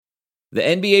The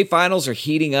NBA Finals are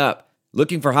heating up.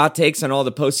 Looking for hot takes on all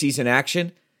the postseason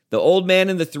action? The Old Man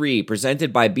and the Three,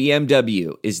 presented by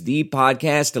BMW, is the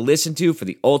podcast to listen to for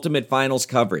the ultimate finals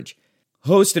coverage.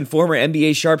 Host and former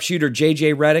NBA sharpshooter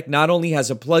JJ Redick not only has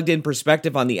a plugged-in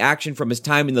perspective on the action from his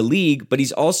time in the league, but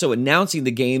he's also announcing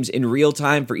the games in real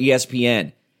time for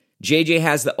ESPN. JJ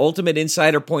has the ultimate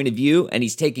insider point of view, and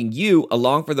he's taking you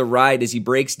along for the ride as he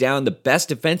breaks down the best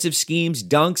defensive schemes,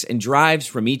 dunks, and drives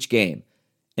from each game.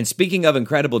 And speaking of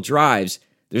incredible drives,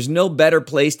 there's no better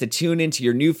place to tune into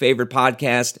your new favorite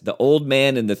podcast, The Old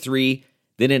Man and the Three,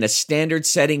 than in a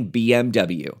standard-setting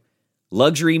BMW.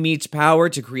 Luxury meets power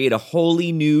to create a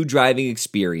wholly new driving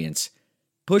experience.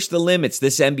 Push the limits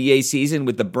this NBA season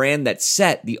with the brand that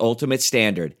set the ultimate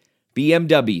standard.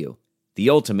 BMW, the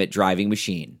ultimate driving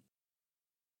machine.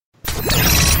 It's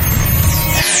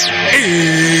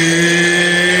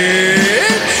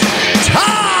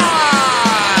time!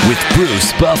 With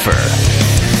Bruce Buffer.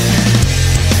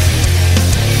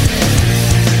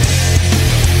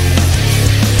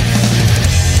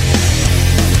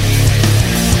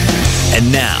 And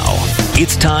now,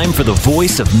 it's time for the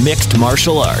voice of mixed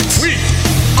martial arts. We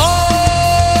are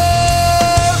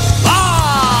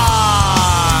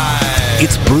live!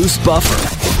 It's Bruce Buffer.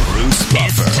 Bruce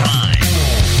Buffer. It's time.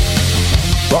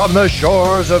 From the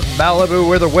shores of Malibu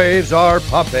where the waves are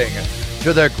pumping,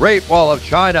 to the Great Wall of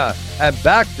China, and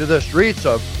back to the streets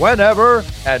of whenever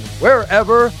and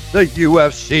wherever the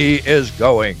UFC is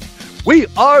going. We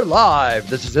are live.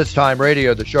 This is It's Time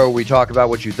Radio, the show where we talk about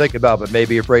what you think about but may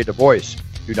be afraid to voice.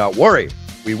 Do not worry.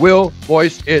 We will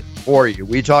voice it for you.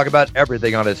 We talk about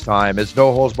everything on It's Time. It's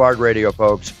no holds barred radio,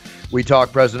 folks. We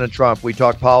talk President Trump. We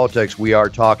talk politics. We are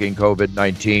talking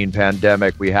COVID-19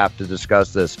 pandemic. We have to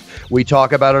discuss this. We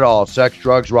talk about it all. Sex,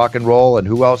 drugs, rock and roll, and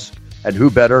who else and who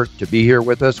better to be here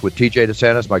with us with TJ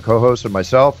DeSantis, my co-host, and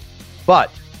myself. But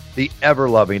the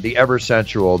ever-loving, the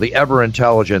ever-sensual, the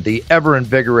ever-intelligent, the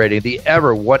ever-invigorating, the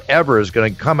ever-whatever is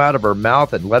going to come out of her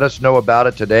mouth and let us know about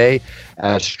it today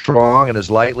as strong and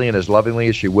as lightly and as lovingly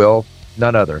as she will.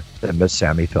 None other than Miss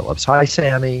Sammy Phillips. Hi,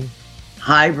 Sammy.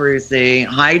 Hi, Brucey.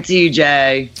 Hi,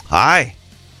 TJ. Hi.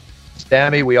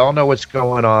 Sammy, we all know what's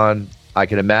going on. I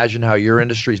can imagine how your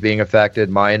industry is being affected,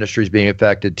 my industry is being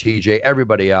affected, TJ,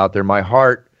 everybody out there. My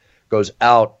heart goes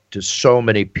out to so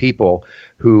many people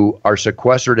who are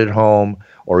sequestered at home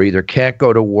or either can't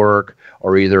go to work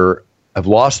or either have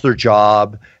lost their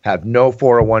job, have no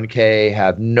 401k,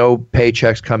 have no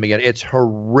paychecks coming in. It's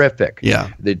horrific.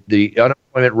 Yeah. The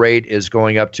unemployment rate is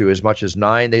going up to as much as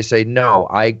 9. They say, no,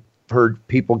 I heard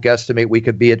people guesstimate we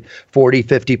could be at 40,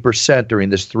 50% during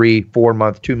this 3-4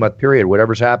 month, 2-month period,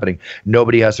 whatever's happening.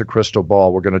 Nobody has a crystal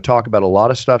ball. We're going to talk about a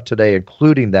lot of stuff today,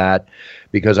 including that,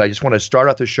 because I just want to start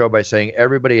off the show by saying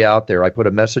everybody out there, I put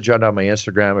a message on my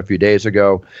Instagram a few days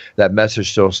ago. That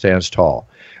message still stands tall.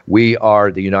 We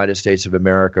are the United States of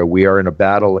America. We are in a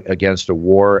battle against a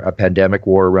war, a pandemic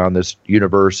war around this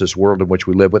universe, this world in which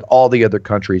we live with all the other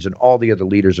countries and all the other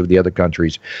leaders of the other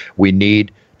countries. We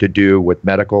need to do what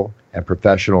medical and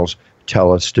professionals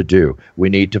tell us to do. We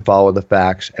need to follow the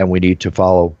facts, and we need to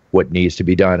follow what needs to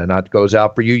be done. And that goes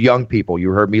out for you young people.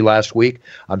 You heard me last week.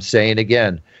 I'm saying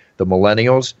again, the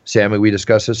millennials, Sammy, we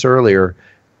discussed this earlier,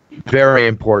 very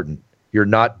important. You're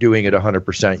not doing it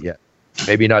 100% yet.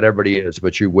 Maybe not everybody is,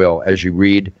 but you will as you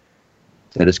read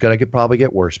that it's going to probably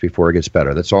get worse before it gets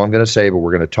better. That's all I'm going to say, but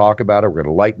we're going to talk about it. We're going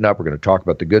to lighten up. We're going to talk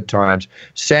about the good times.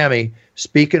 Sammy,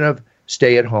 speaking of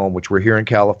stay at home, which we're here in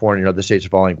California and other states are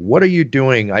following. What are you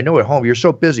doing? I know at home you're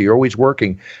so busy. You're always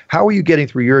working. How are you getting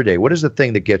through your day? What is the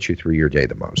thing that gets you through your day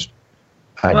the most?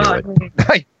 I knew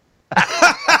it.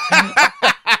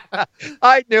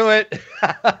 I knew it.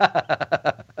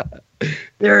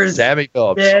 There's Sammy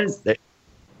Phillips.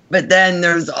 But then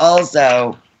there's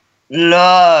also,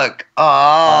 look.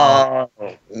 Oh.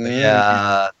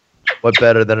 Yeah. What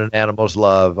better than an animal's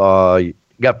love? You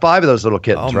got 5 of those little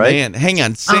kittens, right? Oh, man. Hang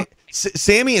on.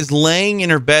 Sammy is laying in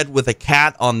her bed with a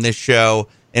cat on this show,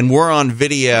 and we're on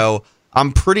video.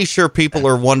 I'm pretty sure people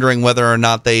are wondering whether or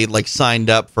not they signed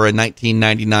up for a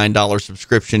 $19.99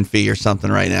 subscription fee or something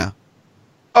right now.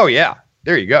 Oh, yeah.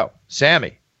 There you go.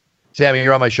 Sammy,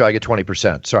 you're on my show. I get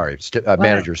 20%. Sorry.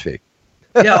 Manager's fee.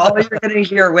 Yeah, all you're going to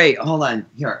hear. Wait, hold on.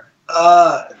 Here.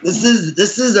 This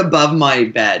is above my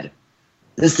bed.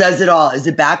 This says it all. Is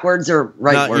it backwards or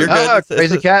rightwards? No, you're good.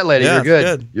 Crazy cat lady. Yeah, you're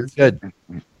good. You're good.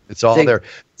 It's all there.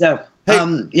 So, Hey.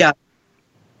 yeah.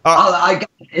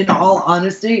 In all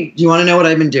honesty, do you want to know what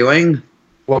I've been doing?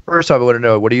 Well, first I want to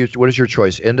know, what is your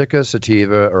choice, indica,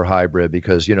 sativa, or hybrid?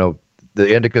 Because,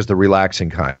 the indica is the relaxing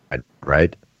kind,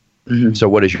 right? Mm-hmm. So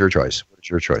what is your choice? What's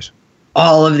your choice?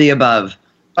 All of the above.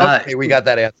 Okay, we got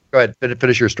that answer. Go ahead,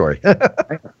 finish your story.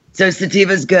 So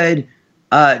sativa's good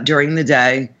during the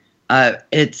day.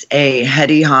 It's a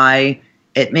heady high.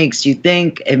 It makes you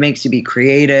think. It makes you be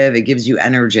creative. It gives you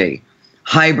energy.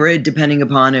 Hybrid, depending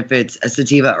upon if it's a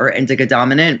sativa or indica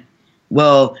dominant,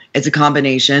 well, it's a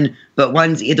combination, but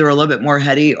one's either a little bit more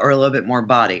heady or a little bit more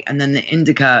body. And then the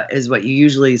indica is what you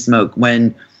usually smoke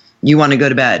when you want to go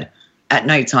to bed at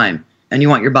nighttime and you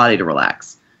want your body to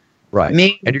relax. Right.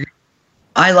 Me,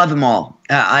 I love them all.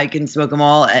 I can smoke them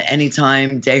all at any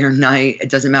time, day or night. It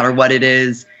doesn't matter what it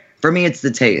is. For me, it's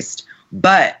the taste.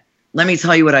 But let me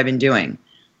tell you what I've been doing.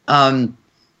 I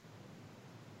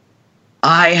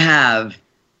have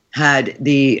had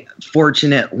the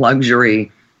fortunate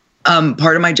luxury.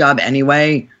 Part of my job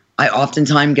anyway, I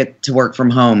oftentimes get to work from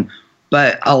home.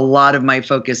 But a lot of my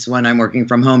focus when I'm working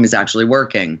from home is actually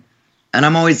working. And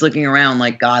I'm always looking around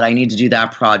like, God, I need to do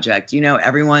that project. You know,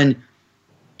 everyone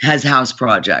has house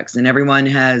projects and everyone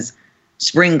has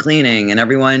spring cleaning and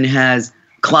everyone has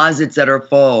closets that are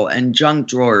full and junk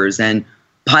drawers and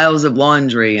piles of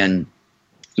laundry and,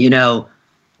 you know,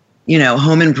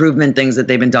 home improvement things that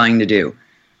they've been dying to do.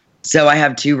 So I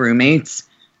have 2 roommates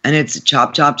and it's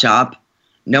chop, chop, chop.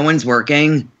 No one's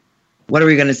working. What are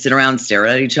we going to sit around, stare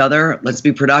at each other? Let's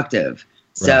be productive.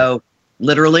 Right. So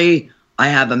literally I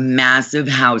have a massive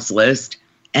house list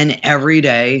and every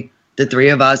day the 3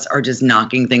 of us are just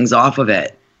knocking things off of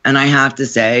it. And I have to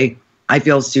say, I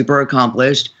feel super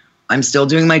accomplished. I'm still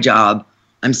doing my job.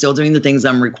 I'm still doing the things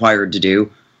I'm required to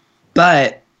do.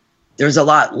 But there's a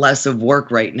lot less of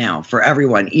work right now for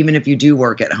everyone, even if you do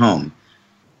work at home.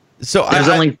 So there's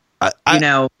only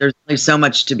so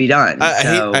much to be done.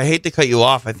 I hate to cut you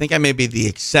off. I think I may be the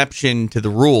exception to the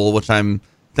rule, which I'm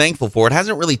thankful for. It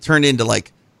hasn't really turned into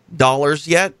like dollars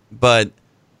yet, but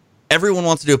everyone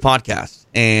wants to do a podcast.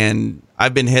 And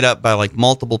I've been hit up by like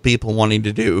multiple people wanting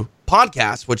to do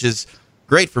podcasts, which is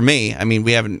great for me. I mean,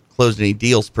 we haven't closed any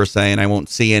deals per se, and I won't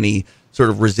see any sort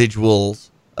of residuals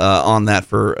on that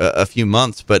for a few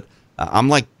months. But I'm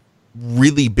like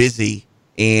really busy.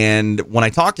 And when I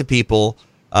talk to people,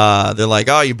 they're like,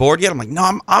 "Oh, you bored yet?" I'm like,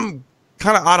 "No, I'm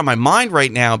kind of out of my mind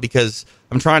right now because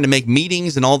I'm trying to make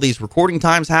meetings and all these recording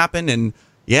times happen." And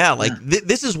yeah, like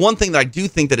this is one thing that I do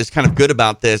think that is kind of good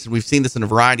about this. And we've seen this in a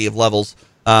variety of levels.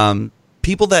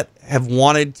 People that have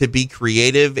wanted to be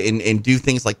creative and do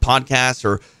things like podcasts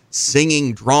or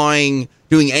singing, drawing,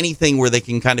 doing anything where they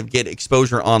can kind of get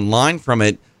exposure online from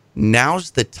it.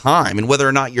 Now's the time. And whether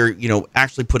or not you're,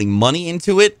 actually putting money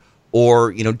into it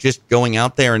or, just going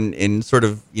out there and sort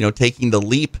of, taking the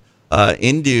leap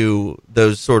into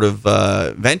those sort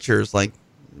of ventures, like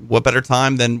what better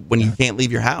time than when you can't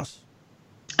leave your house?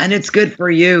 And it's good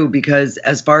for you because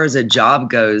as far as a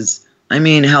job goes, I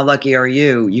mean, how lucky are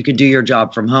you? You can do your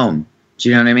job from home. Do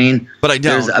you know what I mean? But I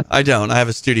don't. I have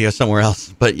a studio somewhere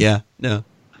else. But yeah, no.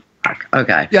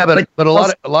 Okay. Yeah, but a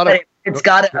lot of it's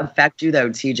got to affect you though,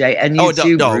 TJ. And you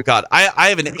too. No, God, I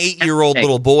have an 8-year-old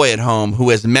little boy at home who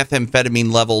has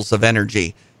methamphetamine levels of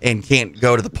energy and can't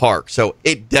go to the park. So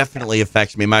it definitely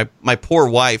affects me. My poor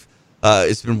wife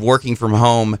has been working from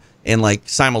home and like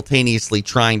simultaneously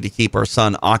trying to keep our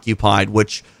son occupied,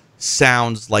 which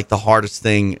sounds like the hardest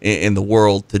thing in the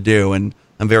world to do. And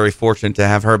I'm very fortunate to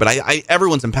have her, but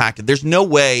everyone's impacted. There's no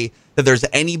way that there's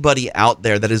anybody out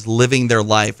there that is living their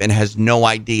life and has no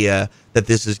idea that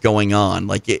this is going on.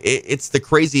 Like it's the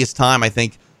craziest time I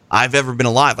think I've ever been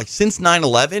alive. Like since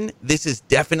 9/11, this is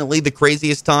definitely the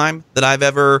craziest time that I've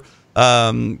ever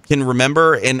can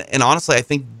remember. And honestly, I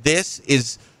think this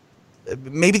is,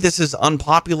 maybe this is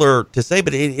unpopular to say,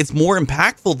 but it's more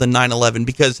impactful than 9/11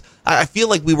 because I feel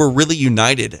like we were really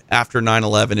united after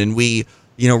 9/11 and we,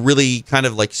 really kind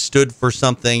of like stood for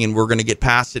something and we're going to get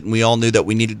past it. And we all knew that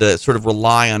we needed to sort of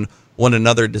rely on one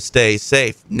another to stay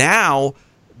safe. Now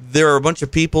there are a bunch of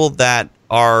people that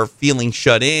are feeling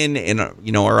shut in and,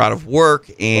 are out of work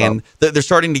and they're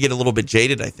starting to get a little bit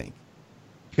jaded, I think.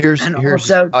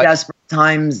 Desperate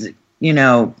times,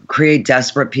 create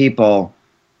desperate people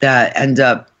that end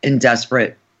up in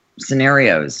desperate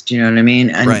scenarios. Do you know what I mean?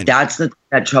 And right. That's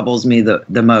that troubles me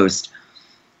the most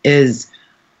is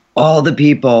all the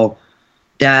people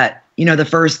that, the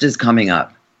first is coming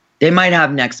up. They might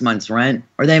have next month's rent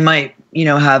or they might,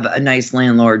 have a nice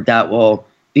landlord that will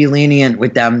be lenient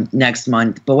with them next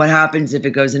month. But what happens if it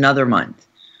goes another month?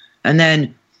 And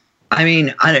then,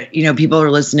 people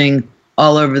are listening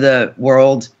all over the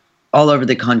world, all over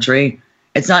the country.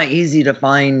 It's not easy to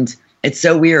find. It's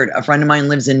so weird. A friend of mine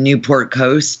lives in Newport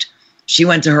Coast. She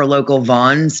went to her local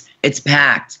Vons. It's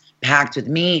packed with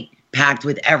meat, packed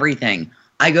with everything.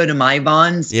 I go to my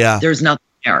Vons. Yeah. There's nothing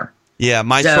there. Yeah,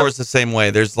 my store's the same way.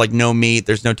 There's like no meat,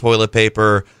 there's no toilet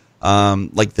paper,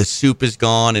 like the soup is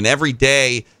gone, and every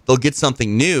day they'll get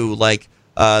something new. Like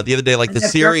the other day, like the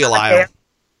cereal aisle.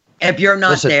 If you're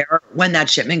not there when that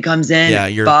shipment comes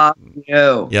in, fuck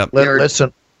you. Yep.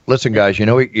 Listen, guys. You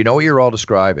know what you're all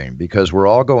describing, because we're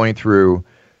all going through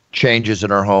changes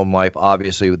in our home life.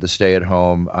 Obviously, with the stay at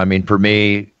home. I mean, for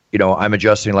me, I'm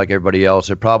adjusting like everybody else.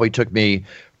 It probably took me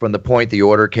from the point the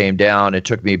order came down. It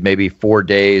took me maybe 3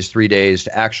 days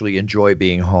to actually enjoy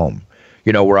being home.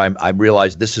 Where I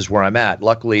realized this is where I'm at.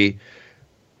 Luckily,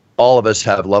 all of us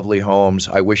have lovely homes.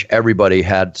 I wish everybody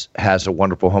has a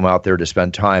wonderful home out there to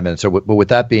spend time in. So, but with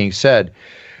that being said,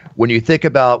 when you think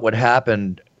about what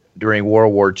happened during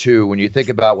World War II, when you think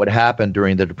about what happened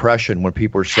during the Depression, when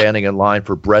people were standing in line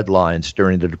for bread lines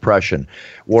during the Depression,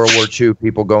 World War II,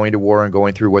 people going to war and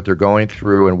going through what they're going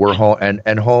through, and we're home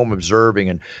and home observing,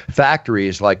 and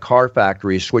factories like car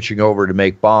factories switching over to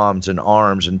make bombs and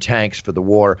arms and tanks for the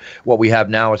war. What we have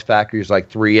now is factories like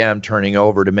 3M turning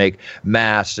over to make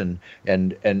masks and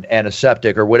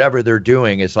antiseptic or whatever they're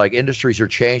doing. It's like industries are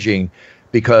changing,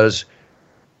 because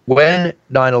when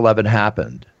 9/11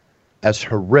 happened, as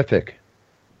horrific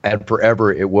and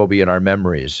forever it will be in our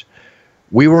memories,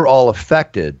 we were all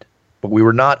affected, but we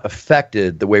were not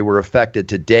affected the way we're affected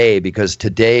today, because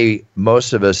today,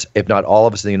 most of us, if not all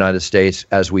of us in the United States,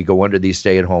 as we go under these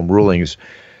stay-at-home rulings,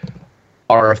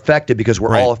 are affected because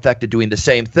we're all affected doing the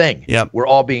same thing. Yep. We're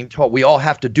all being told we all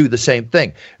have to do the same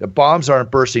thing. The bombs aren't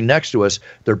bursting next to us.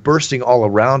 They're bursting all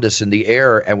around us in the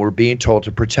air, and we're being told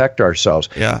to protect ourselves.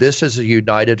 Yeah. This is a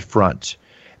united front.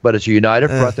 But it's a united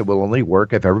front that will only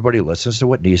work if everybody listens to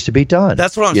what needs to be done.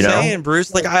 That's what I'm saying,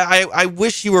 Bruce. Like, I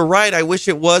wish you were right. I wish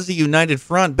it was a united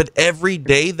front. But every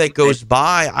day that goes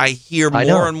by, I hear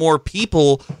more and more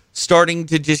people starting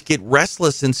to just get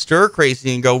restless and stir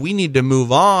crazy and go, we need to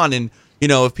move on. And,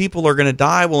 if people are going to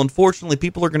die, well, unfortunately,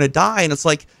 people are going to die. And it's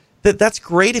like, that's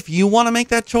great if you want to make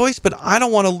that choice. But I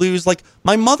don't want to lose, like,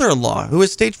 my mother-in-law who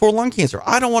has stage 4 lung cancer.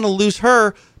 I don't want to lose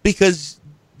her because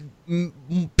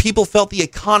people felt the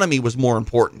economy was more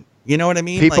important. You know what I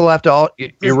mean? People have to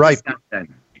you're right.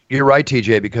 You're right,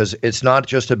 TJ, because it's not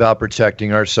just about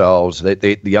protecting ourselves.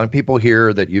 The young people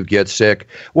hear that you get sick.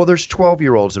 Well, there's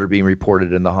 12-year-olds that are being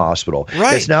reported in the hospital.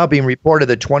 Right. It's now being reported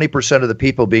that 20% of the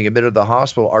people being admitted to the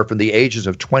hospital are from the ages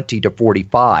of 20 to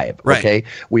 45. Right. Okay.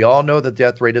 We all know the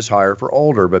death rate is higher for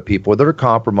older, but people that are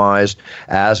compromised,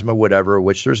 asthma, whatever,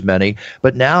 which there's many,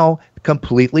 but now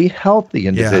completely healthy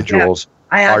individuals. Yeah.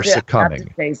 I have to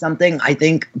say something. I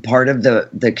think part of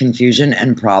the confusion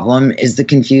and problem is the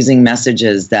confusing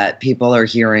messages that people are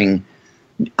hearing.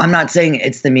 I'm not saying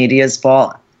it's the media's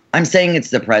fault. I'm saying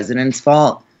it's the president's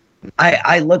fault.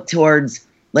 I look towards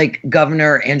like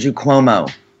Governor Andrew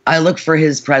Cuomo. I look for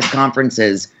his press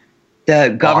conferences,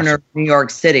 the governor of New York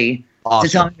City, to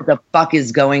tell me what the fuck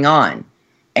is going on.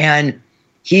 And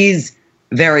he's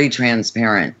very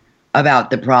transparent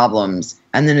about the problems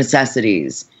and the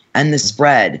necessities and the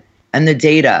spread and the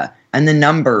data and the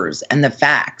numbers and the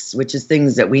facts, which is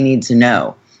things that we need to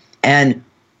know. And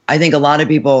I think a lot of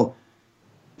people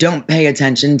don't pay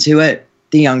attention to it,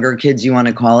 the younger kids, you want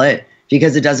to call it,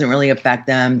 because it doesn't really affect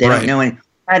them. They don't know any.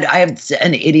 I have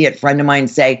an idiot friend of mine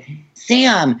say,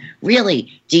 Sam, really,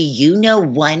 do you know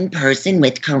one person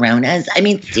with coronas? I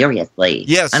mean, seriously.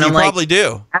 Yes, and you probably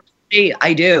do. Actually,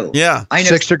 I do. Yeah. I know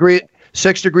 6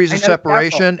 degrees of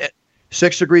separation. Several.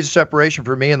 6 degrees of separation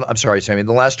for me. And I'm sorry, Sammy, in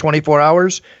the last 24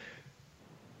 hours,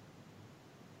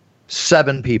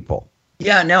 7 people.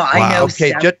 Yeah, no, I know.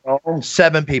 Okay, just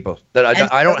 7 people that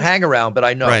I don't hang around, but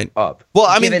I know of. Well,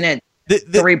 I mean, it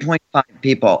 3.5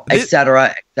 people, et cetera,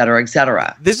 et cetera, et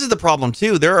cetera. This is the problem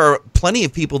too. There are plenty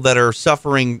of people that are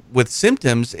suffering with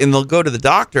symptoms, and they'll go to the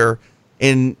doctor,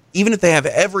 and even if they have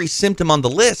every symptom on the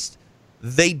list,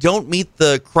 they don't meet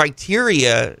the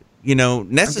criteria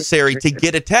necessary to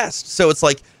get a test. So it's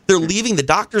like they're leaving the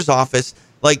doctor's office,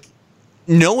 like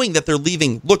knowing that they're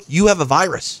leaving. Look, you have a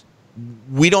virus.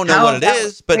 We don't know what it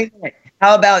is, but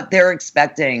how about they're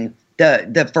expecting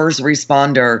the first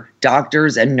responder,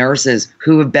 doctors and nurses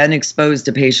who have been exposed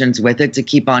to patients with it to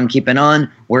keep on keeping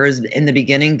on, whereas in the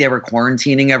beginning they were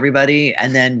quarantining everybody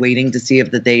and then waiting to see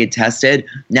if that they had tested.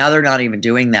 Now they're not even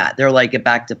doing that. They're like, get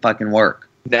back to fucking work.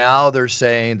 Now they're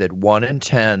saying that 1 in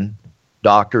 10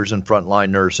 doctors and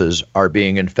frontline nurses are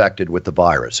being infected with the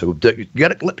virus. So you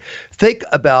got to think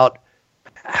about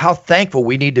how thankful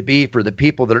we need to be for the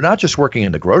people that are not just working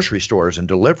in the grocery stores and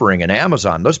delivering and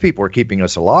Amazon. Those people are keeping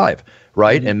us alive,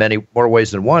 right? Mm-hmm. In many more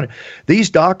ways than one. These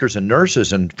doctors and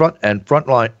nurses and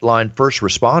frontline first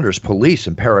responders, police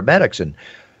and paramedics, and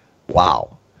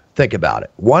wow, think about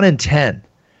it. 1 in 10.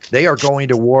 They are going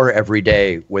to war every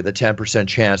day with a 10%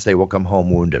 chance they will come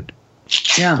home wounded.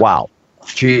 Yeah. Wow.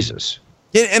 Jesus.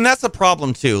 Yeah, and that's a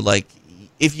problem too. Like,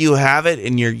 if you have it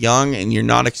and you're young and you're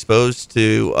not exposed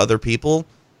to other people,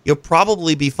 you'll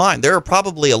probably be fine. There are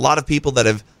probably a lot of people that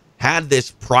have had this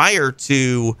prior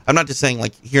to, I'm not just saying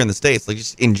like here in the States, like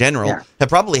just in general, have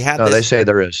probably had this. No, they say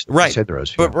there is. Right. They say there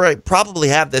is. But probably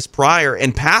have this prior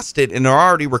and passed it and are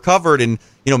already recovered and,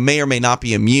 may or may not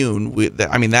be immune.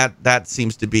 I mean, that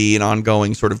seems to be an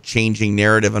ongoing sort of changing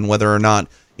narrative on whether or not,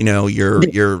 you're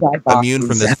immune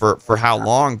from this for how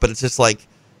long. But it's just like,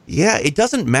 yeah, it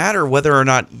doesn't matter whether or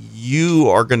not you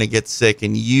are going to get sick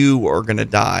and you are going to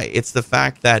die. It's the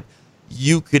fact that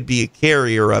you could be a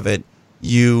carrier of it.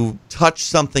 You touch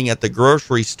something at the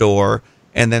grocery store,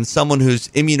 and then someone who's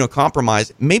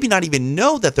immunocompromised, maybe not even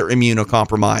know that they're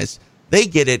immunocompromised, they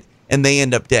get it and they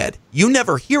end up dead. You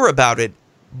never hear about it,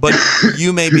 but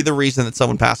you may be the reason that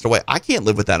someone passed away. I can't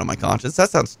live with that on my conscience.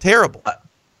 That sounds terrible.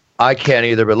 I can't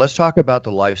either, but let's talk about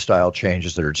the lifestyle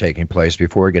changes that are taking place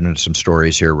before we get into some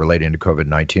stories here relating to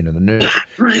COVID-19 in the news.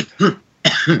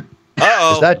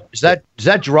 Uh-oh. Is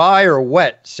that dry or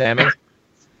wet, Sammy?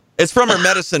 It's from her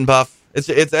medicine, Buff.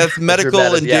 It's medical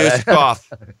induced cough.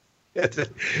 It's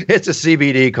a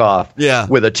CBD cough. Yeah.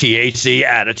 With a THC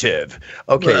additive.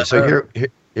 Okay,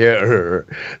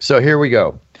 so here we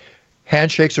go.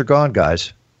 Handshakes are gone,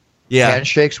 guys. Yeah.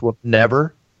 Handshakes will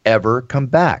never ever come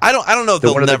back. I don't know if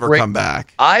they'll never come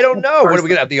back. I don't know. What are we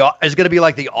gonna have? Is it gonna be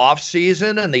like the off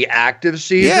season and the active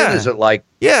season? Yeah. Is it like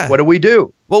what do we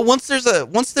do? Well, once there's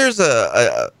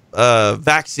a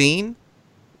vaccine,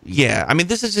 yeah. I mean,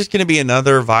 this is just going to be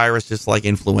another virus, just like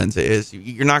influenza is.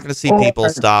 You're not going to see people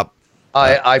stop.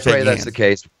 I pray that's the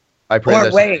case. I pray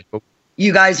that's wait, the case.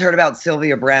 You guys heard about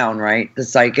Sylvia Brown, right? The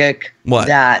psychic. What?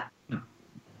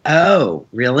 Oh,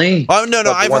 really? Oh no,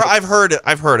 I've heard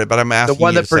it, but I'm asking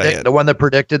the one that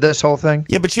predicted this whole thing.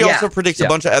 Yeah, but she also predicts a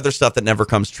bunch of other stuff that never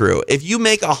comes true. If you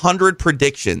make 100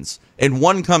 predictions and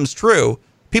one comes true,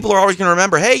 people are always going to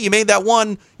remember, hey, you made that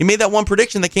one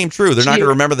prediction that came true. They're not going to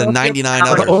remember the 99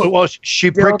 others. Well, she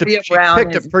picked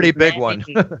a pretty big one.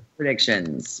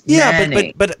 Predictions.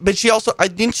 Yeah, but she also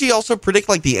didn't she also predict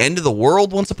like the end of the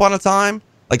world once upon a time?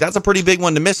 Like that's a pretty big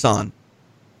one to miss on.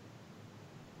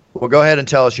 Well, go ahead and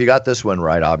tell us. You got this one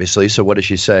right, obviously. So what does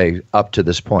she say up to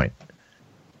this point?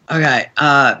 Okay.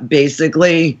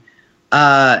 Basically,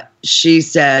 she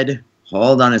said,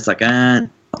 hold on a second.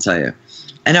 I'll tell you.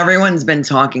 And everyone's been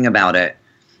talking about it.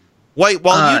 Wait,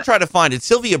 while you try to find it,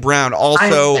 Sylvia Brown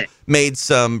also made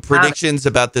some predictions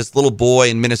about this little boy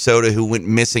in Minnesota who went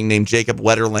missing named Jacob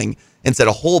Wetterling and said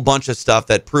a whole bunch of stuff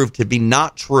that proved to be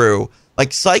not true.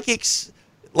 Like psychics,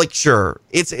 like sure,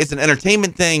 it's an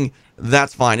entertainment thing.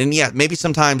 That's fine. And yeah, maybe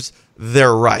sometimes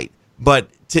they're right. But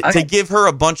to give her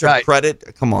a bunch of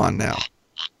credit, come on now.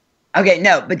 Okay,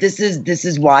 no, but this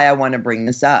is why I want to bring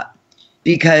this up.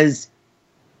 Because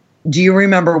do you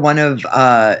remember one of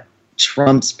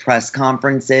Trump's press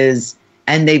conferences?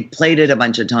 And they played it a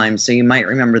bunch of times, so you might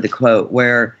remember the quote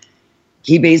where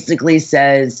he basically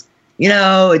says,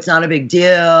 it's not a big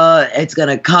deal. It's going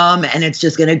to come and it's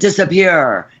just going to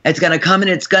disappear. It's going to come and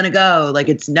it's going to go. Like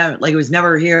it was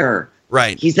never here.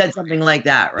 Right. He said something like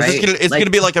that, right? It's going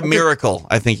to be like a miracle,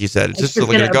 I think you said. It's just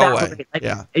going to go away.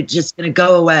 It's just going to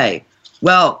go away.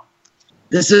 Well,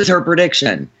 this is her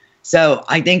prediction. So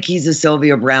I think he's a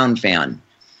Sylvia Brown fan.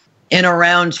 In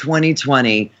around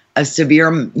 2020, a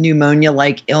severe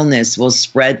pneumonia-like illness will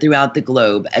spread throughout the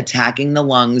globe, attacking the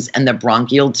lungs and the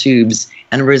bronchial tubes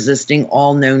and resisting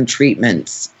all known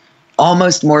treatments.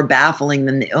 Almost more baffling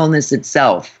than the illness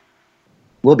itself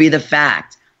will be the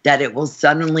fact that it will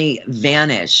suddenly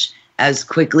vanish as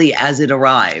quickly as it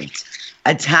arrived.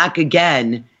 Attack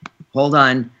again. Hold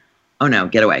on. Oh no,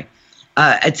 get away.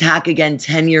 Attack again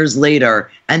 10 years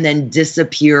later and then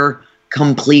disappear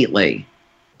completely.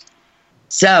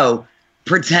 So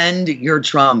pretend you're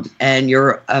Trump and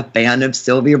you're a fan of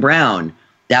Sylvia Brown.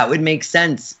 That would make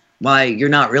sense why you're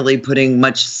not really putting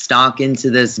much stock into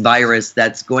this virus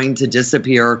that's going to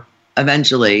disappear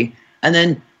eventually and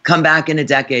then come back in a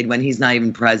decade when he's not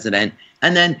even president.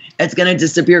 And then it's going to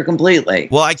disappear completely.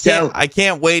 Well, I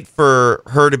can't wait for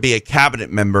her to be a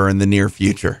cabinet member in the near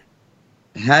future.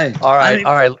 Hey. All right.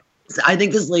 I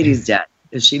think this lady's dead.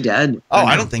 Is she dead? Oh,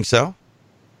 I don't think so.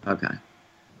 Okay.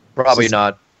 Probably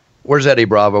not. Where's Eddie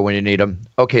Bravo when you need him?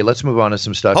 Okay, let's move on to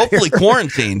some stuff. Hopefully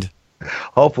quarantined.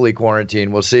 Hopefully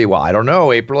quarantined. We'll see. Well, I don't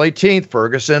know. April 18th,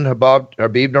 Ferguson,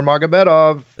 Habib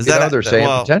Nurmagomedov. They're saying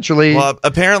potentially. Well,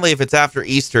 apparently, if it's after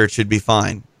Easter, it should be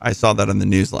fine. I saw that on the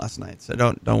news last night, so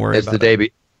don't worry about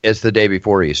it. It's the day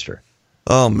before Easter.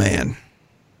 Oh man.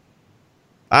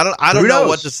 I don't know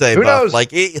what to say. Who Buff. knows?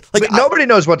 Like nobody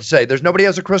knows what to say. Nobody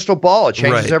has a crystal ball. It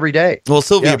changes every day. Well,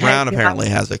 Sylvia Brown apparently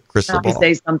has a crystal ball. Can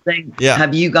I say something? Yeah.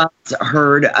 Have you guys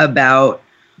heard about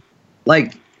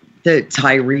like the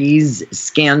Tyrese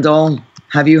scandal?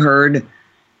 Have you heard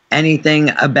anything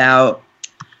about?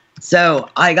 So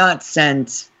I got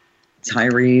sent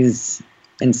Tyrese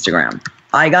Instagram.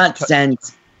 I got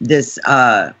sent this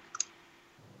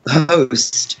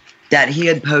post that he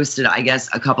had posted, I guess,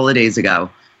 a couple of days ago.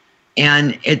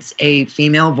 And it's a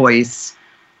female voice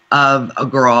of a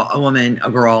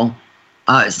girl,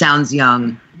 sounds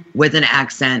young, with an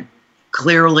accent,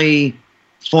 clearly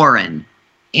foreign.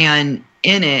 And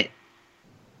in it,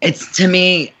 it's, to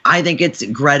me, I think it's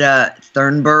Greta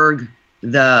Thunberg,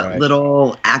 the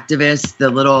little activist, the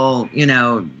little,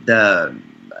 the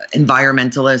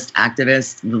environmentalist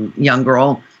activist, the young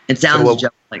girl. It sounds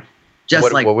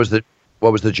what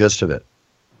was the gist of it?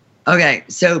 Okay,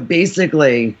 so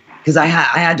basically, because I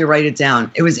had to write it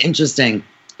down. It was interesting.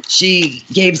 She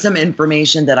gave some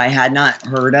information that I had not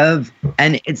heard of,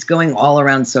 and it's going all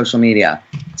around social media.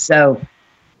 So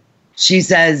she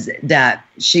says that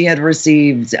she had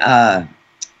received a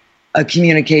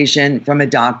communication from a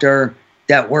doctor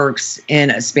that works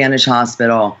in a Spanish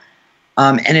hospital,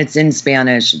 and it's in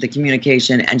Spanish, the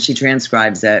communication, and she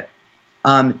transcribes it.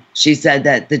 She said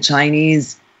that the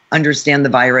Chinese understand the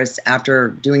virus after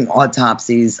doing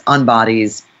autopsies on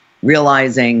bodies,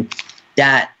 realizing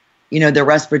that, the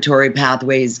respiratory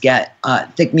pathways get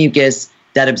thick mucus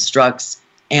that obstructs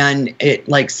and it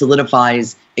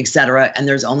solidifies, etc. And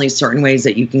there's only certain ways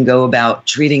that you can go about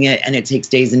treating it, and it takes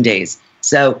days and days.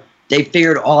 So they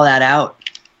figured all that out.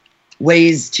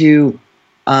 Ways to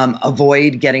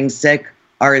avoid getting sick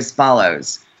are as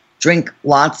follows. Drink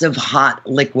lots of hot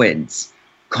liquids,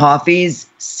 coffees,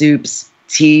 soups,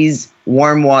 teas,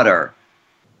 warm water.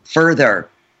 Further,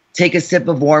 take a sip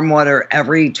of warm water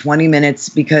every 20 minutes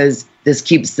because this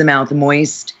keeps the mouth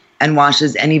moist and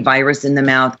washes any virus in the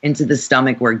mouth into the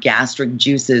stomach, where gastric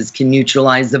juices can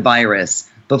neutralize the virus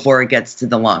before it gets to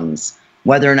the lungs.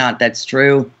 Whether or not that's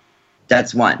true,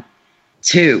 that's one.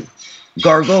 2,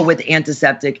 gargle with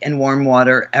antiseptic and warm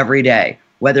water every day,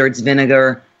 whether it's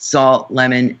vinegar, salt,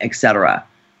 lemon, etc.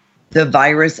 The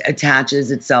virus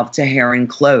attaches itself to hair and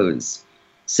clothes.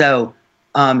 So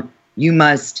you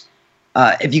must,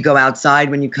 if you go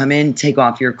outside, when you come in, take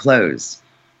off your clothes.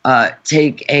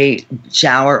 Take a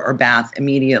shower or bath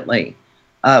immediately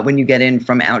when you get in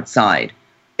from outside.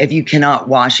 If you cannot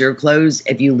wash your clothes,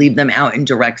 if you leave them out in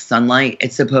direct sunlight,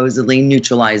 it supposedly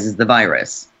neutralizes the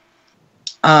virus.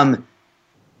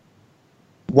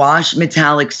 Wash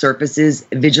metallic surfaces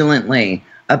vigilantly.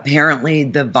 Apparently,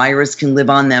 the virus can live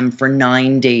on them for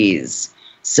 9 days.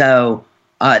 So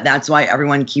that's why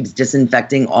everyone keeps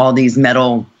disinfecting all these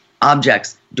metal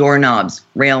objects, doorknobs,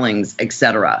 railings,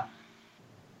 etc.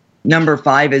 Number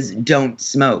 5 is don't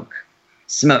smoke.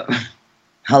 Smoke.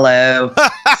 Hello.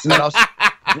 Smoke.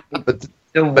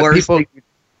 The worst thing.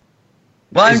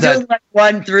 Well, I'm doing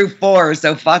 1 through 4,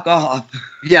 so fuck off.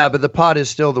 Yeah, but the pot is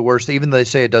still the worst. Even though they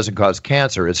say it doesn't cause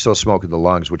cancer, it's still smoke in the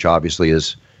lungs, which obviously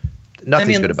is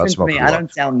nothing's good about smoking. I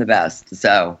don't sound the best,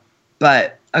 so.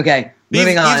 But okay,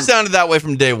 moving on. You've sounded that way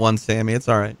from day one, Sammy. It's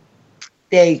all right.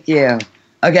 Thank you.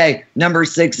 Okay, number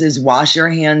 6 is wash your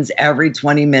hands every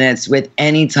 20 minutes with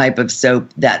any type of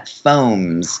soap that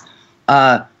foams.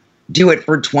 Do it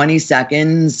for 20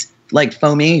 seconds, like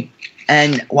foamy,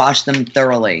 and wash them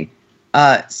thoroughly.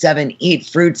 7, eat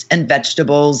fruits and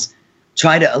vegetables.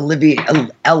 Try to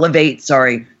elevate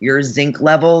your zinc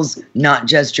levels, not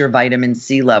just your vitamin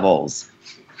C levels.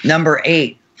 Number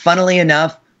 8, funnily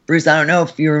enough, Bruce, I don't know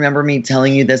if you remember me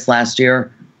telling you this last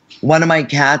year. One of my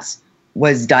cats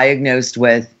was diagnosed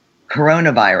with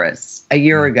coronavirus a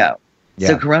year ago. Yeah.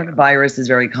 So coronavirus is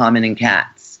very common in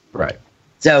cats. Right.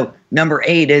 So number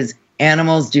 8 is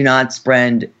animals do not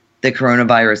spread the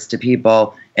coronavirus to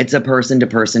people. It's a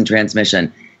person-to-person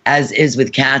transmission. As is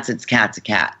with cats, it's cat to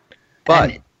cat.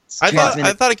 But I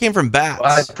thought it came from bats.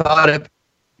 I thought it.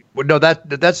 No,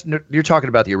 that's you're talking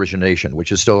about the origination,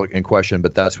 which is still in question,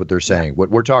 but that's what they're saying. What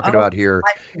we're talking about here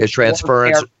is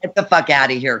transference. Get the fuck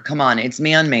out of here! Come on, it's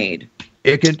man-made.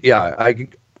 It can, yeah.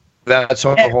 That's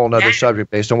a whole other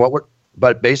subject based on what we're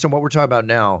talking about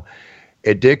now.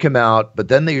 It did come out, but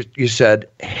then you said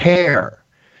hair.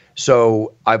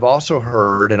 So I've also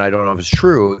heard, and I don't know if it's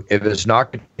true, if it's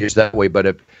not used that way, but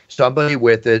if somebody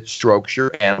with it strokes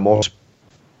your animal's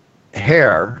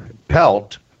hair,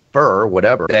 pelt, fur,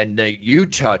 whatever, then you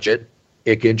touch it,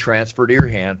 it can transfer to your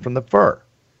hand from the fur.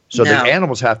 So the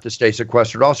animals have to stay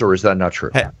sequestered also, or is that not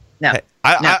true?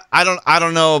 I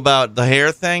don't know about the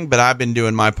hair thing, but I've been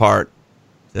doing my part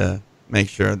to make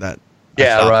sure that.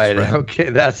 Yeah, right. Okay,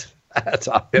 that's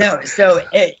obvious. No, so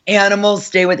animals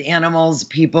stay with animals,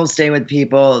 people stay with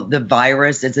people. The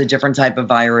virus, it's a different type of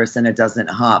virus, and it doesn't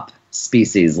hop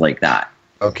species like that.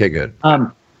 Okay, good.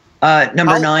 Number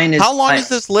 9 is... How long is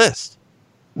this list?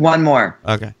 One more.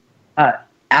 Okay.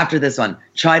 After this one,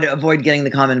 try to avoid getting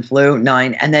the common flu,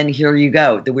 9. And then here you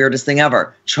go, the weirdest thing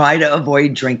ever. Try to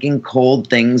avoid drinking cold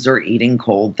things or eating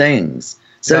cold things.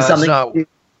 So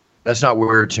that's not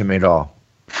weird to me at all.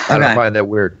 I Okay. don't find that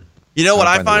weird. You know what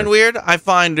I find weird? I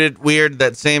find it weird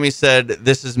that Sammy said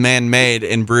this is man-made,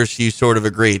 and Bruce, you sort of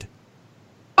agreed.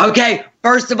 Okay,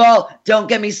 first of all, don't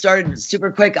get me started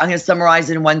super quick. I'm going to summarize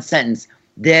it in one sentence.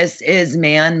 This is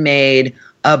man-made,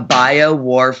 a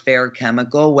biowarfare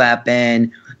chemical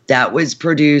weapon that was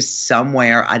produced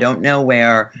somewhere, I don't know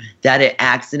where, that it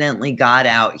accidentally got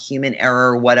out, human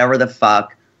error, whatever the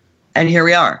fuck. And here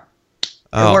we are.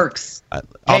 It works.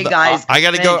 Hey guys, I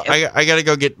gotta go. I gotta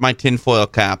go get my tinfoil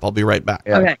cap. I'll be right back.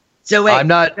 Yeah. Okay, so wait. I'm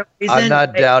not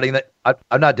doubting that.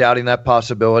 I'm not doubting that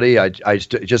possibility. It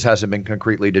just hasn't been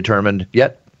concretely determined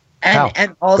yet.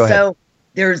 And also,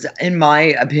 there's, in my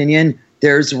opinion,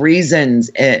 there's reasons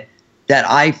that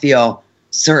I feel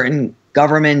certain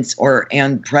governments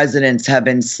and presidents have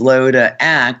been slow to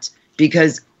act,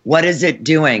 because what is it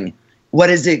doing? What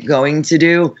is it going to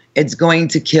do? It's going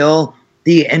to kill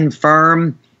the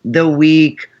infirm, the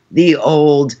weak, the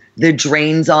old, the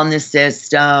drains on the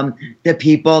system, the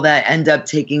people that end up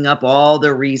taking up all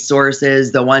the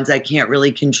resources, the ones that can't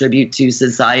really contribute to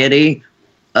society.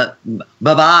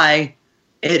 Bye-bye.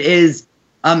 It is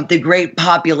the great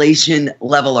population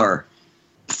leveler.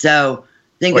 So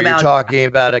think about... You're talking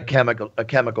about a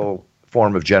chemical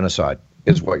form of genocide,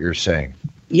 is what you're saying.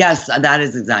 Yes, that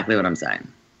is exactly what I'm saying.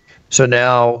 So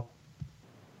now...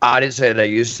 I didn't say that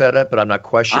you said it, but I'm not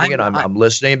questioning it. I'm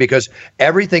listening, because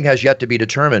everything has yet to be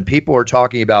determined. People are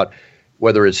talking about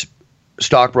whether it's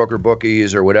stockbroker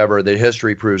bookies or whatever, that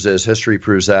history proves this, history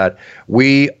proves that.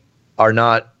 We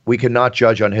cannot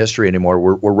judge on history anymore.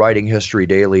 We're writing history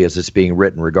daily as it's being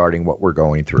written regarding what we're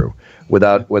going through,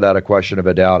 without a question of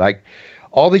a doubt.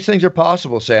 All these things are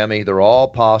possible, Sammy. They're all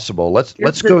possible. Let's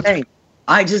go.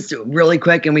 I just really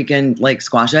quick, and we can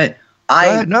squash it.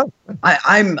 I'm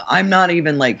not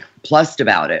even plussed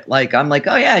about it. I'm like,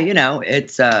 oh yeah,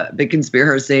 it's a big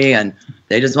conspiracy, and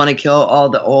they just want to kill all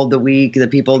the old, the weak, the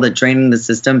people that drain the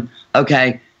system.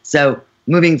 Okay, so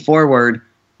moving forward,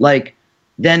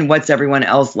 then what's everyone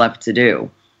else left to do?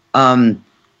 The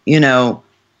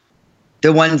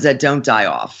ones that don't die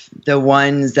off, the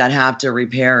ones that have to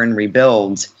repair and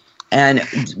rebuild, and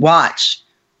watch.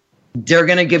 They're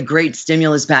going to give great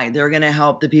stimulus pack. They're going to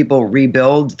help the people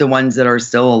rebuild, the ones that are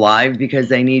still alive, because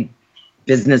they need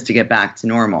business to get back to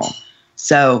normal.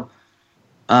 So,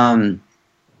 I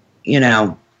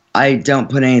don't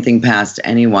put anything past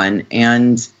anyone.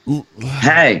 And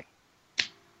hey,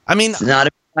 I mean, it's not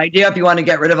a good idea if you want to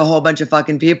get rid of a whole bunch of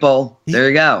fucking people. There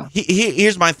you go.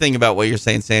 Here's my thing about what you're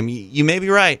saying, Sam. You may be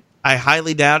right. I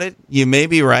highly doubt it. You may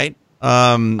be right.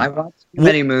 I watched too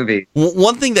many movies.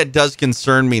 One thing that does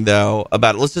concern me, though,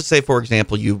 about it, let's just say, for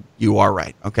example, you are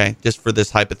right, okay? Just for this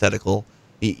hypothetical,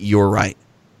 you're right.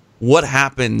 What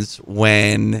happens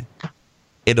when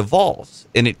it evolves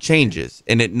and it changes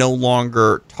and it no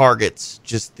longer targets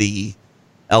just the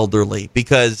elderly?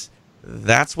 Because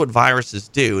that's what viruses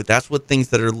do. That's what things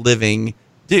that are living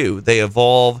do. They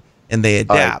evolve and they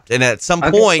adapt. And at some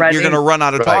point, you're going to run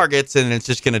out of targets, and it's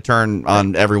just going to turn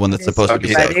on everyone that's supposed to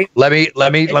be safe. Let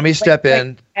me step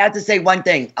in. I have to say one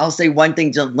thing. I'll say one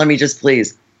thing. Let me just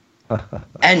please.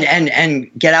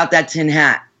 and get out that tin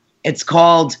hat. It's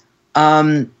called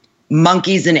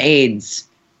monkeys and AIDS.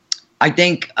 I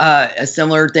think a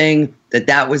similar thing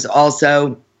that was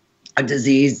also a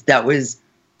disease that was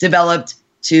developed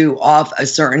to off a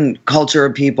certain culture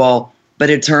of people. But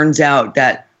it turns out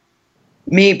that,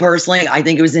 me personally, I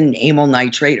think it was an amyl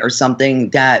nitrate or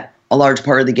something that a large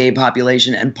part of the gay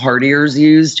population and partiers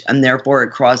used, and therefore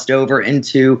it crossed over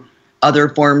into other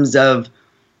forms of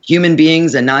human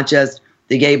beings and not just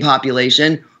the gay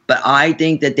population. But I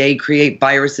think that they create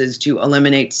viruses to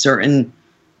eliminate certain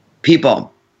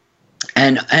people.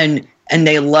 And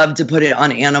they love to put it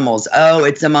on animals. Oh,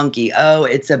 it's a monkey. Oh,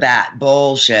 it's a bat.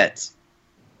 Bullshit.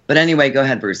 But anyway, go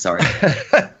ahead, Bruce. Sorry.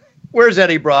 Where's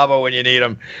Eddie Bravo when you need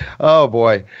him? Oh,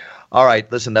 boy. All right.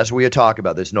 Listen, that's what we talk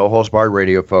about. This No Holds Barred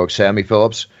Radio, folks. Sammy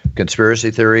Phillips, conspiracy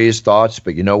theories, thoughts.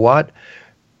 But you know what?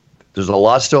 There's a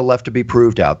lot still left to be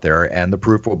proved out there, and the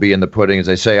proof will be in the pudding, as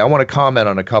they say. I want to comment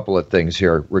on a couple of things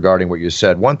here regarding what you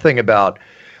said. One thing about,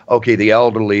 the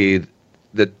elderly,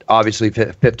 that obviously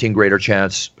 15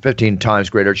 times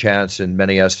greater chance in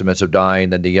many estimates of dying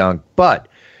than the young. But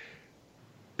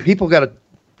people got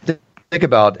to think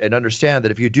about and understand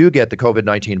that if you do get the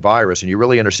COVID-19 virus and you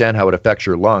really understand how it affects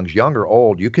your lungs, young or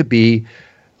old, you could be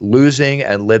losing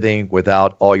and living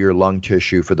without all your lung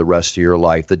tissue for the rest of your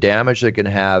life. The damage that can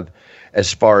have,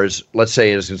 as far as, let's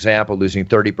say, as an example, losing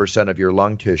 30% of your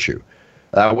lung tissue.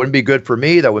 That wouldn't be good for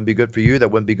me. That wouldn't be good for you.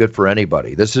 That wouldn't be good for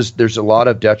anybody. There's a lot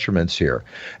of detriments here.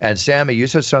 And Sammy, you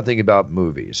said something about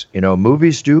movies.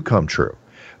 Movies do come true.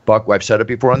 Buck, I've said it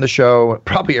before on the show,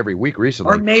 probably every week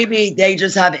recently. Or maybe they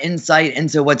just have insight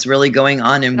into what's really going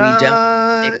on, and we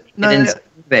don't.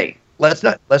 Let's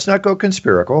not go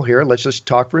conspiratorial here. Let's just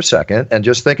talk for a second and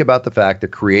just think about the fact that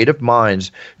creative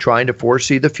minds trying to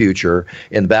foresee the future.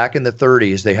 And back in the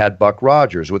 30s, they had Buck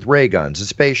Rogers with ray guns and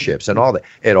spaceships and all that.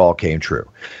 It all came true.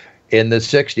 In the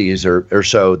 60s or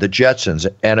so, the Jetsons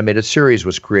animated series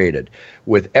was created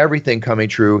with everything coming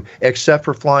true except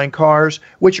for flying cars,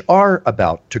 which are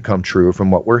about to come true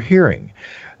from what we're hearing.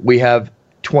 We have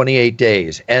 28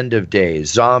 Days, End of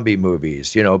Days, zombie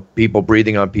movies, people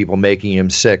breathing on people, making them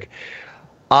sick.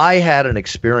 I had an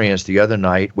experience the other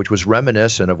night, which was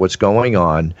reminiscent of what's going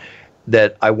on,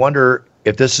 that I wonder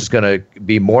if this is going to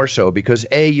be more so because,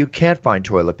 A, you can't find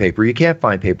toilet paper, you can't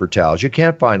find paper towels, you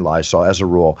can't find Lysol as a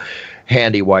rule,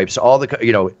 handy wipes, all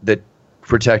the, that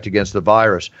protect against the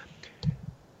virus.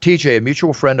 TJ, a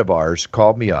mutual friend of ours,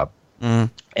 called me up,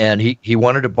 and he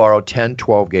wanted to borrow 10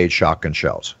 12-gauge shotgun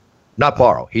shells. Not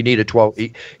borrow. He needed 12.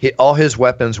 All his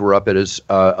weapons were up at his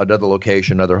another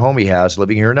location, another home he has,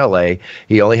 living here in L.A.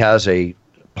 He only has a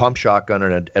pump shotgun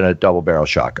and a double-barrel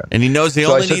shotgun. And he knows he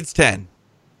only needs 10.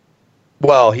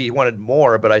 Well, he wanted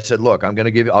more, but I said, look, I'll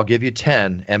give you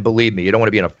 10, and believe me, you don't want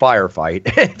to be in a firefight.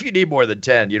 If you need more than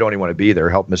 10, you don't even want to be there.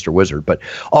 Help Mr. Wizard. But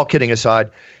all kidding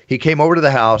aside, he came over to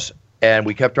the house, and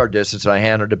we kept our distance, and I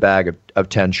handed a bag of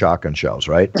 10 shotgun shells,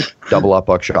 right? Double up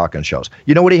buck shotgun shells.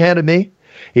 You know what he handed me?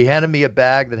 He handed me a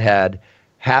bag that had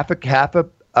half a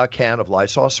can of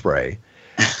Lysol spray,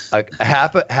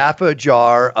 half a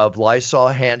jar of Lysol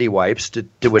handy wipes to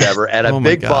whatever, and a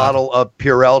big bottle of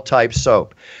Purell type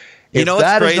soap. You know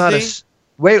what's crazy?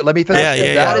 Wait, let me finish.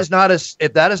 If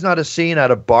that is not a scene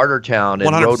out of Bartertown in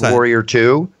 100%. Road Warrior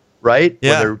 2, right?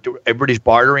 Yeah. Where everybody's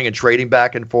bartering and trading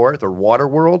back and forth, or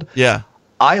Waterworld. Yeah.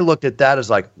 I looked at that as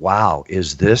like, wow,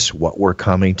 is this what we're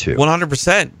coming to?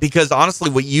 100%. Because honestly,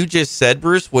 what you just said,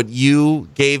 Bruce, what you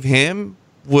gave him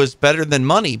was better than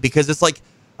money. Because it's like,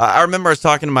 I remember I was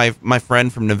talking to my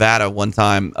friend from Nevada one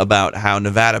time about how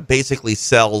Nevada basically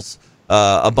sells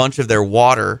a bunch of their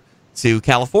water to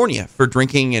California for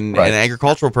drinking and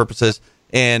agricultural purposes.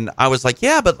 And I was like,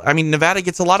 yeah, but I mean, Nevada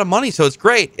gets a lot of money, so it's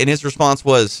great. And his response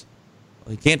was,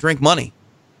 well, you can't drink money.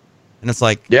 And it's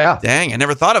like, yeah, dang, I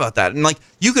never thought about that. And like,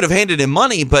 you could have handed him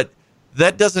money, but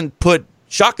that doesn't put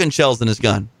shotgun shells in his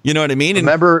gun. You know what I mean?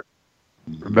 Remember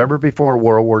before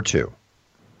World War II,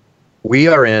 we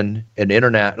are in an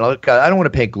international, I don't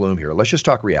want to paint gloom here. Let's just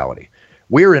talk reality.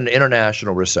 We're in an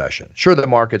international recession. Sure, the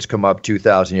markets come up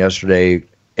 2,000 yesterday,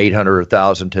 800 or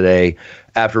 1,000 today,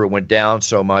 after it went down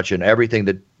so much, and everything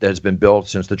that has been built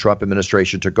since the Trump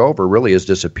administration took over really has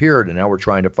disappeared. And now we're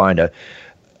trying to find a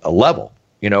level,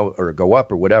 or go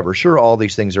up or whatever. Sure, all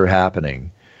these things are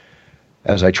happening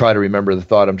as I try to remember the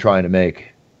thought I'm trying to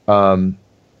make,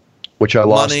 which I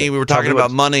lost. Money. We were talking about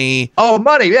money. Oh,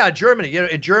 money. Yeah, Germany.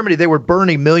 In Germany, they were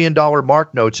burning $1 million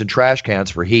mark notes in trash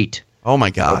cans for heat. Oh, my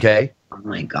God. Okay. Oh,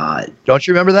 my God. Don't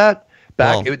you remember that?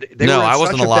 I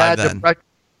wasn't alive then.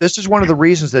 This is one of the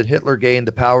reasons that Hitler gained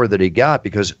the power that he got,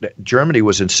 because Germany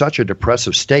was in such a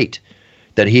depressive state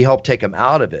that he helped take him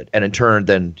out of it. And in turn,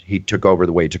 then he took over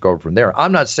the way he took over from there.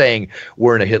 I'm not saying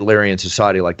we're in a Hitlerian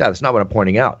society like that. That's not what I'm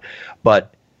pointing out.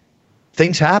 But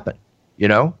things happen,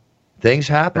 Things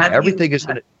happen.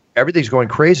 Everything's going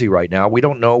crazy right now. We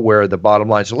don't know where the bottom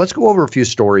line is. So let's go over a few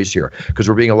stories here, because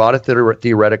we're being a lot of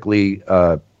theoretically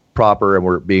proper, and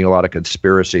we're being a lot of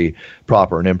conspiracy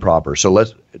proper and improper. So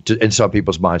in some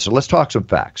people's minds. So let's talk some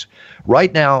facts.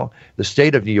 Right now, the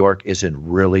state of New York is in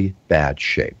really bad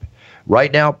shape.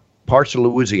 Right now, parts of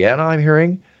Louisiana, I'm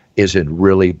hearing, is in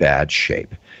really bad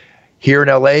shape. Here in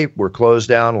L.A., we're closed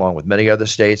down along with many other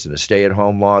states in a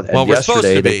stay-at-home law. And we're supposed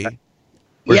to be.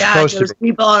 There's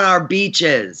people on our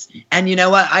beaches. And you know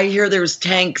what? I hear there's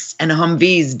tanks and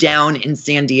Humvees down in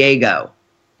San Diego.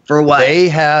 For what? They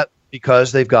have,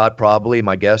 because they've got probably,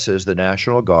 my guess is, the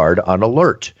National Guard on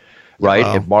alert. Right.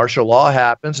 Wow. If martial law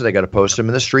happens, they got to post them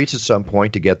in the streets at some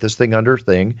point to get this thing under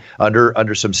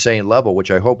some sane level,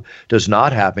 which I hope does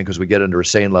not happen, because we get under a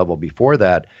sane level before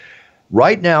that.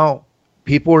 Right now,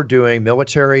 people are doing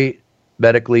military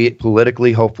medically,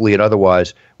 politically, hopefully, and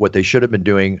otherwise, what they should have been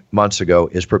doing months ago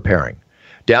is preparing.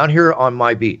 Down here on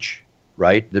my beach,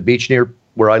 right? The beach near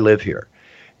where I live here.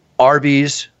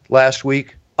 RVs last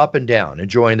week, up and down,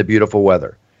 enjoying the beautiful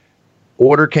weather.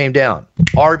 Order came down.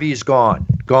 RVs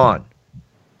gone.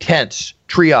 Tents,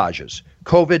 triages.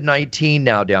 COVID-19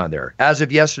 now down there. As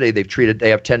of yesterday, they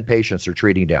have 10 patients they're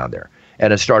treating down there.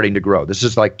 And it's starting to grow. This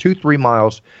is like 2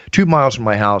 miles from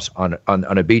my house on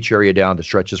a beach area down that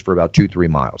stretches for about 2-3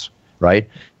 miles, right?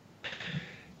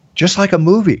 Just like a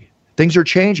movie. Things are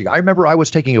changing. I remember I was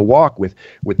taking a walk with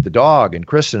the dog and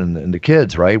Kristen and the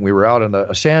kids, right? We were out on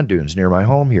the sand dunes near my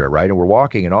home here, right? And we're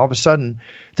walking, and all of a sudden,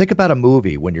 think about a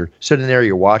movie when you're sitting there,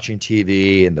 you're watching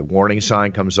TV, and the warning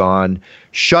sign comes on,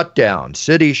 shut down,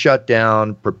 city shut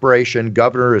down, preparation,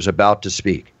 governor is about to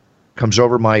speak. Comes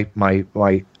over my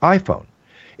iPhone.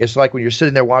 It's like when you're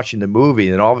sitting there watching the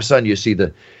movie, and all of a sudden you see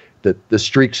the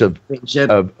streaks of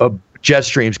jet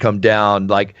streams come down,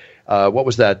 like what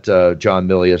was that John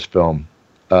Milius film?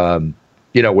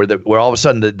 Where all of a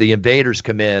sudden the invaders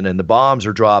come in and the bombs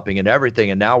are dropping and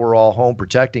everything, and now we're all home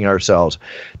protecting ourselves.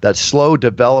 That slow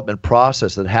development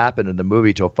process that happened in the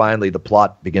movie till finally the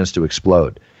plot begins to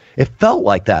explode. It felt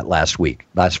like that last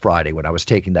Friday when I was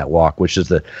taking that walk, which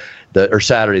is or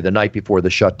Saturday, the night before the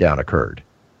shutdown occurred.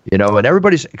 And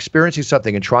everybody's experiencing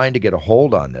something and trying to get a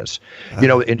hold on this.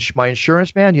 My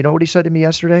insurance man, you know what he said to me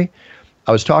yesterday?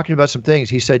 I was talking about some things.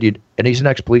 He said, and he's an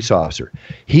ex-police officer.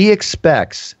 He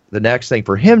expects the next thing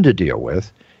for him to deal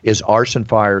with is arson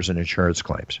fires and insurance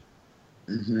claims.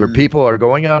 Mm-hmm. Where people are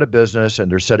going out of business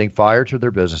and they're setting fire to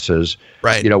their businesses,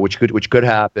 right? Which could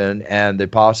happen, and the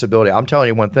possibility. I'm telling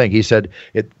you one thing. He said,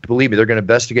 believe me, they're going to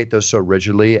investigate those so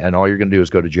rigidly, and all you're going to do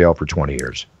is go to jail for 20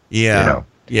 years. Yeah.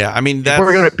 Yeah, I mean, people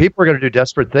are going to do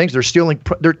desperate things. They're stealing.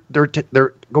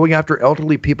 They're going after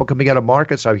elderly people coming out of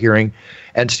markets, I'm hearing,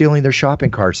 and stealing their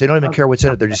shopping carts. They don't even care what's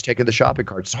in it. They're just taking the shopping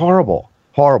carts. It's horrible.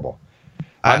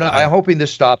 I'm hoping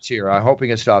this stops here. I'm hoping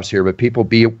it stops here. But people,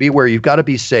 beware. You've got to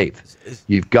be safe.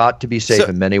 You've got to be safe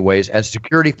in many ways. And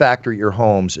security factor at your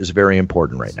homes is very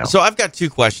important right now. So I've got 2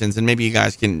 questions, and maybe you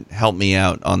guys can help me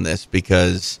out on this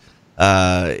because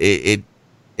it's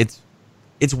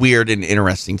weird and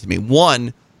interesting to me.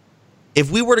 One, if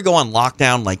we were to go on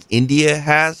lockdown like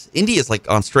India's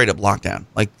like on straight up lockdown,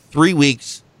 like 3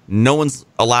 weeks, no one's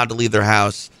allowed to leave their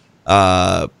house.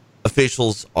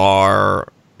 Officials are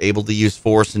able to use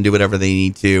force and do whatever they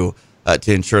need to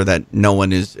ensure that no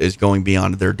one is going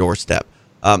beyond their doorstep.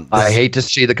 I hate to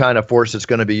see the kind of force that's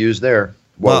going to be used there.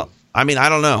 Well, I mean, I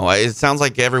don't know. It sounds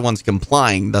like everyone's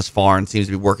complying thus far and seems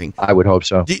to be working. I would hope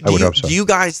so. I would hope so. Do you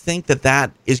guys think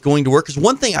that is going to work? Because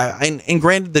one thing, and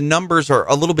granted, the numbers are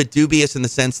a little bit dubious in the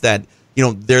sense that,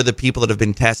 they're the people that have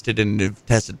been tested and have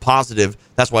tested positive.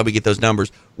 That's why we get those numbers.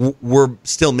 We're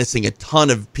still missing a ton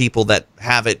of people that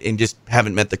have it and just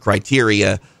haven't met the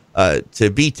criteria to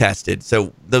be tested.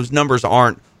 So those numbers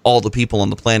aren't all the people on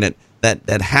the planet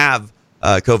that have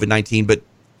COVID-19, but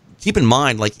keep in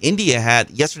mind, like India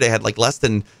yesterday had like less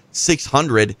than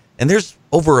 600, and there's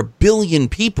over 1 billion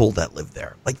people that live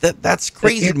there. Like that's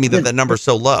crazy to me that number's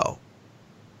so low.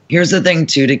 Here's the thing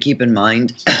too to keep in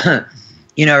mind.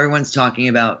 Everyone's talking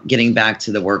about getting back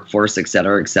to the workforce, et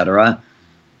cetera, et cetera.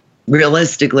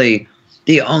 Realistically,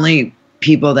 the only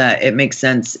people that it makes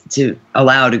sense to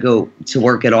allow to go to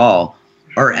work at all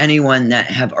are anyone that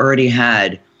have already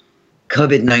had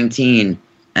COVID-19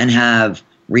 and have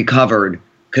recovered,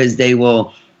 because they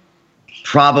will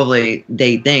probably,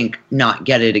 they think, not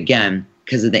get it again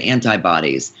because of the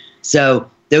antibodies. So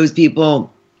those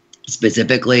people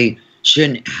specifically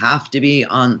shouldn't have to be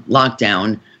on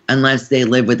lockdown unless they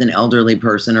live with an elderly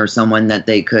person or someone that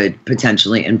they could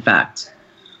potentially infect.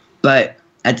 But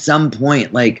at some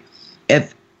point, like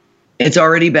if it's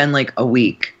already been like a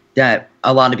week that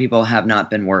a lot of people have not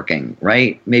been working,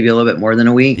 right? Maybe a little bit more than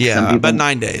a week. Yeah, about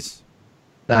 9 days.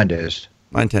 9 days.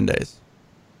 10 days.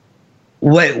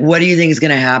 What do you think is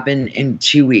going to happen in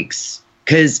 2 weeks?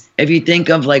 Because if you think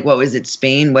of like, what was it,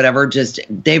 Spain, whatever, just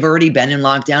they've already been in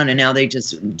lockdown and now they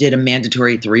just did a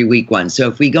mandatory 3-week one. So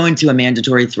if we go into a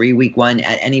mandatory 3-week one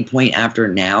at any point after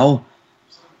now,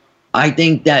 I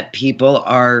think that people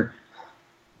are,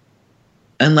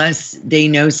 unless they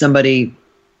know somebody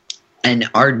and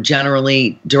are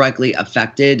generally directly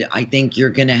affected, I think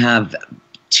you're going to have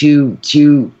two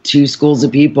schools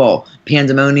of people,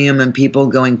 pandemonium and people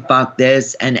going, fuck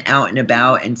this, and out and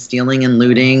about and stealing and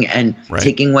looting and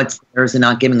taking what's theirs and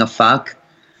not giving a fuck.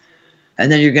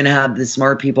 And then you're going to have the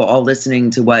smart people all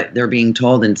listening to what they're being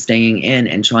told and staying in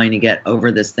and trying to get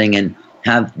over this thing and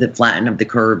have the flatten of the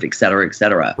curve, et cetera, et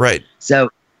cetera. Right. So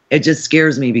it just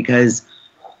scares me because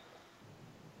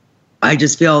I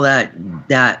just feel that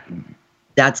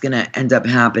that's going to end up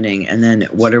happening. And then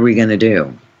what are we going to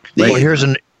do? Well, here's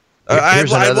I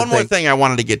had one more thing I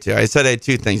wanted to get to. I said I had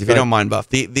two things, if you don't mind, Buff.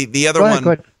 The other one,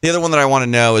 the other one that I want to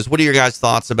know is, what are your guys'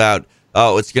 thoughts about?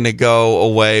 Oh, it's going to go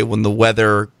away when the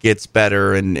weather gets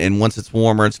better, and once it's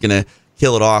warmer, it's going to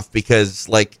kill it off. Because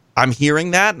like I'm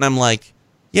hearing that, and I'm like,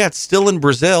 yeah, it's still in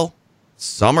Brazil,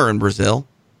 summer in Brazil.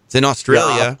 It's in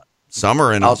Australia,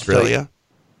 summer in Australia.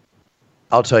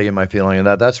 I'll tell you my feeling on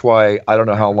that. That's why I don't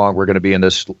know how long we're going to be in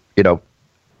this,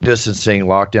 distancing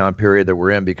lockdown period that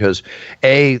we're in, because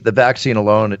the vaccine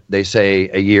alone, they say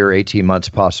a year, 18 months,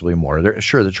 possibly more. They're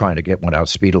trying to get one out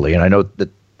speedily. And I know that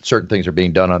certain things are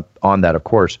being done on that, of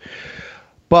course.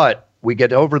 But we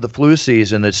get over the flu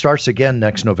season. It starts again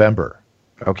next November.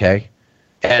 Okay.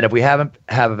 And if we haven't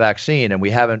have a vaccine and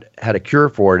we haven't had a cure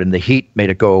for it and the heat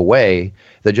made it go away,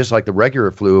 then just like the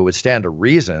regular flu, it would stand to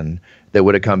reason that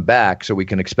would have come back, so we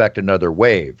can expect another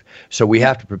wave. So we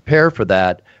have to prepare for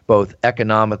that, both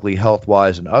economically,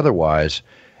 health-wise, and otherwise,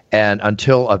 and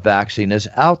until a vaccine is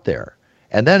out there.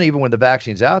 And then even when the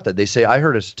vaccine's out there, they say, I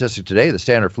heard a statistic today, the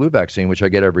standard flu vaccine, which I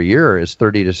get every year, is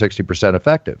 30 to 60%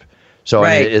 effective. So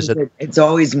right. I mean, it's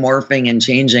always morphing and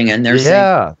changing, and there's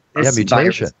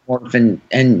mutation. Morph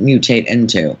and mutate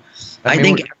into. I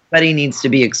think everybody needs to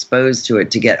be exposed to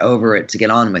it to get over it, to get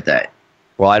on with it.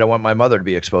 Well, I don't want my mother to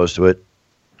be exposed to it.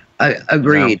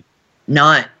 Agreed. No.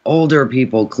 Not older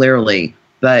people, clearly,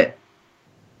 but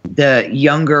the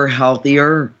younger,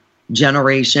 healthier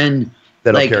generation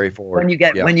that'll carry forward. When you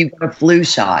get a flu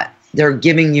shot, they're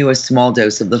giving you a small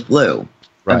dose of the flu,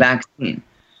 a vaccine.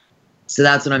 So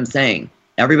that's what I'm saying.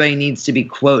 Everybody needs to be,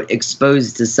 quote,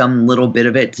 exposed to some little bit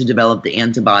of it to develop the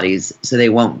antibodies so they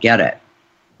won't get it.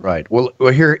 Right. Well,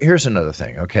 here's another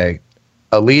thing. Okay.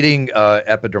 A leading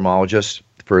epidemiologist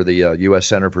for the U.S.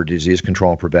 Center for Disease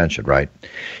Control and Prevention, right?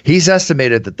 He's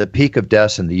estimated that the peak of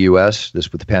deaths in the U.S., this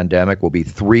with the pandemic, will be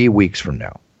 3 weeks from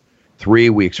now. 3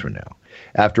 weeks from now,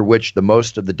 after which the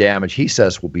most of the damage, he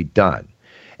says, will be done.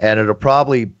 And it'll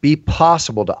probably be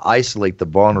possible to isolate the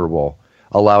vulnerable,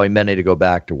 allowing many to go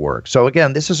back to work. So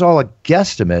again, this is all a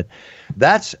guesstimate.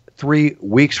 That's 3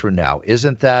 weeks from now.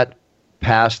 Isn't that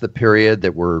past the period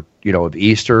that we're, of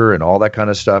Easter and all that kind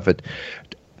of stuff?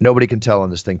 Nobody can tell on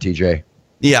this thing, TJ.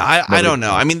 Yeah, I don't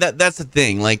know. I mean, that's the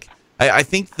thing. Like, I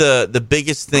think the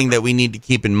biggest thing that we need to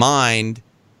keep in mind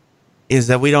is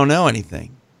that we don't know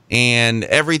anything. And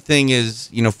everything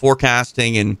is,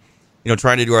 forecasting and,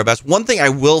 trying to do our best. One thing I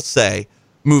will say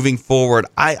moving forward,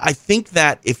 I think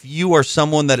that if you are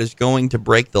someone that is going to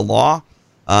break the law,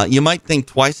 you might think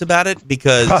twice about it,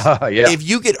 because if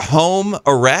you get home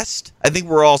arrest, I think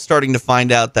we're all starting to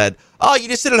find out that, you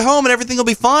just sit at home and everything will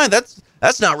be fine.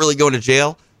 That's not really going to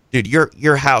jail. Dude,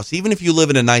 your house, even if you live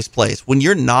in a nice place, when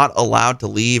you're not allowed to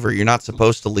leave or you're not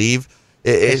supposed to leave,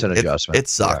 it's an adjustment. It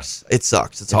sucks. Yeah. It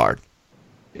sucks. It's hard.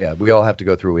 Yeah, we all have to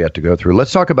go through what we have to go through.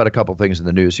 Let's talk about a couple things in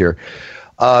the news here.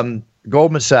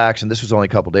 Goldman Sachs, and this was only a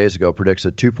couple days ago, predicts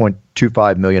that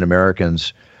 2.25 million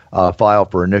Americans filed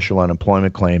for initial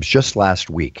unemployment claims just last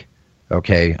week.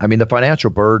 Okay, I mean, the financial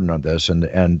burden on this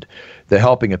and the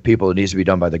helping of people that needs to be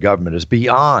done by the government is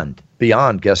beyond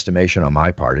guesstimation on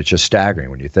my part. It's just staggering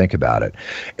when you think about it.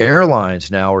 Airlines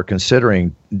now are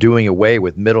considering doing away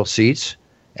with middle seats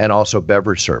and also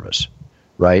beverage service,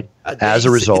 right? As a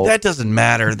result. That doesn't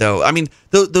matter, though. I mean,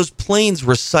 those planes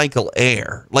recycle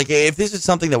air. Like, if this is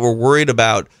something that we're worried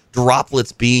about,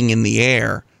 droplets being in the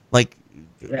air, like,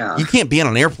 you can't be on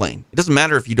an airplane. It doesn't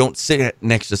matter if you don't sit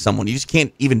next to someone. You just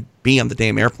can't even be on the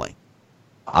damn airplane.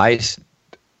 I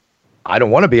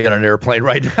don't want to be on an airplane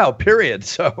right now, period.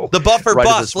 So the buffer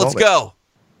bus, let's go.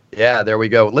 Yeah, there we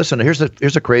go. Listen, here's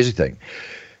a crazy thing.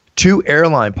 2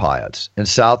 airline pilots in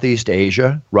Southeast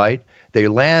Asia, right? They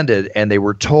landed and they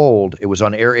were told, it was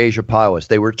on Air Asia pilots,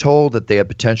 they were told that they had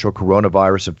potential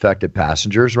coronavirus infected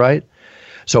passengers, right?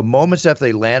 So moments after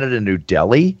they landed in New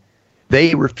Delhi,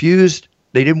 they refused.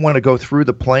 They didn't want to go through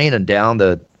the plane and down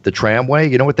the tramway.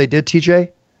 You know what they did,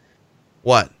 TJ?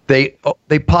 What? They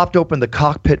popped open the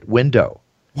cockpit window.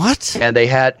 What? And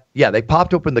they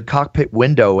popped open the cockpit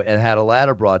window and had a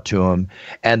ladder brought to them,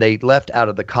 and they left out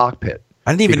of the cockpit.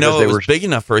 I didn't even know it was big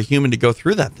enough for a human to go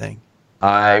through that thing.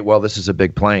 Well, this is a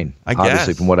big plane,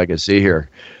 obviously, from what I can see here.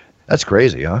 That's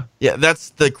crazy, huh? Yeah,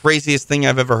 that's the craziest thing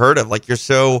I've ever heard of. Like, you're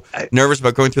so nervous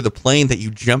about going through the plane that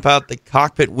you jump out the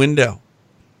cockpit window.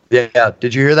 Yeah.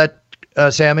 Did you hear that,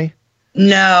 Sammy?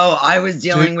 No, I was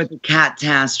dealing with a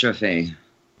catastrophe.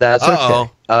 That's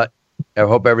okay. I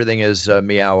hope everything is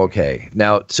meow okay.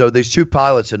 Now, so these two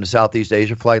pilots in the Southeast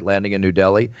Asia flight landing in New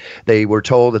Delhi, they were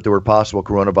told that there were possible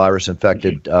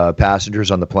coronavirus-infected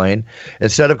passengers on the plane.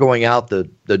 Instead of going out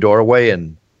the doorway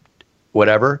and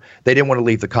whatever, they didn't want to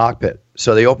leave the cockpit.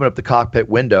 So they opened up the cockpit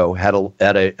window, had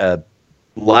a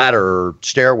ladder or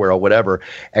stairwell or whatever,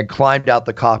 and climbed out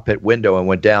the cockpit window and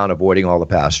went down, avoiding all the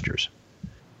passengers.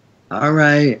 All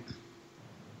right.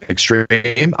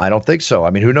 Extreme? I don't think so. I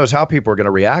mean, who knows how people are going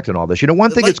to react and all this. You know, one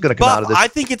thing that's going to come out of this. I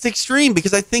think it's extreme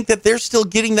because I think that they're still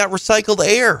getting that recycled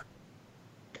air.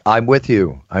 I'm with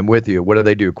you. What do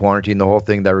they do? Quarantine the whole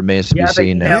thing? That remains to be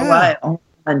seen now. You know what? Hold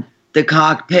on. The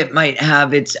cockpit might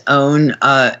have its own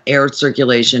air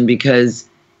circulation, because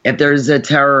if there's a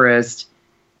terrorist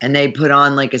and they put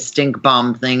on like a stink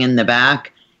bomb thing in the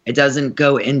back, it doesn't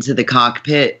go into the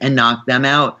cockpit and knock them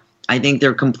out. I think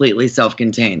they're completely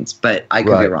self-contained, but I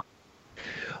could be wrong.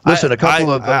 Listen,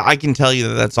 I can tell you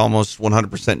that that's almost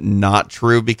 100% not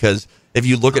true, because if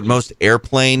you look at most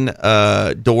airplane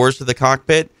doors to the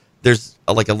cockpit, there's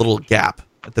like a little gap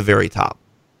at the very top.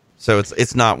 So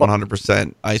it's not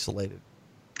 100% isolated.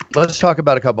 Let's talk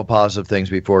about a couple positive things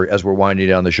as we're winding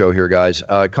down the show here, guys.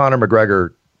 Conor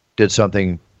McGregor did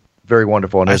something very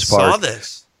wonderful on his part. I saw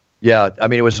this. Yeah, I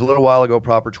mean, it was a little while ago.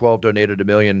 Proper 12 donated €1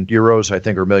 million, I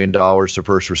think, or $1 million to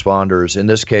first responders. In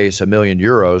this case, €1 million,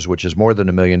 which is more than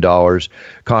 $1 million.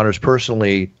 Connor's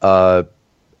personally, as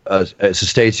it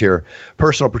states here,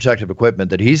 personal protective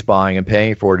equipment that he's buying and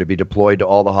paying for to be deployed to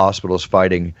all the hospitals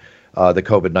fighting the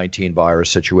COVID-19 virus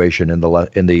situation in the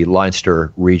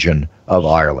Leinster region of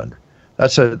Ireland.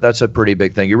 That's a pretty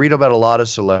big thing. You read about a lot of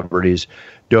celebrities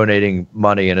donating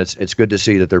money, and it's good to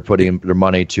see that they're putting their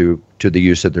money to the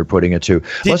use that they're putting it to.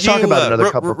 Let's talk about another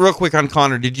couple. Real quick on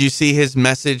Connor, did you see his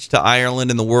message to Ireland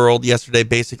and the world yesterday,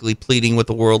 basically pleading with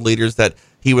the world leaders that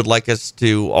he would like us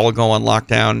to all go on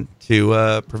lockdown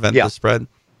to prevent the spread?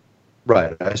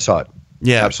 Right, I saw it.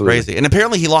 Yeah, absolutely crazy. And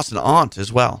apparently he lost an aunt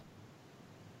as well.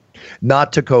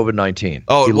 Not to COVID-19.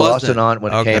 Oh, he lost an aunt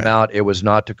when it came out. It was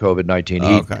not to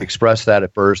COVID-19. He expressed that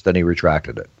at first, then he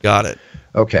retracted it. Got it.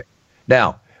 Okay.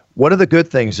 Now, what are the good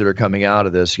things that are coming out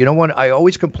of this? You know, I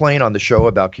always complain on the show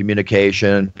about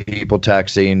communication, people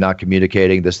texting, not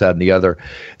communicating, this, that, and the other.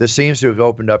 This seems to have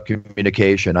opened up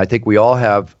communication. I think we all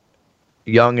have,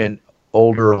 young and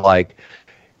older alike,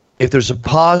 if there's a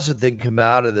positive thing come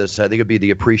out of this, I think it'd be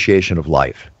the appreciation of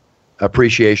life.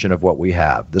 Appreciation of what we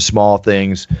have, the small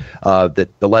things, the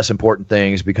less important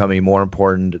things becoming more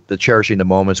important, the cherishing the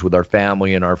moments with our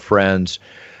family and our friends.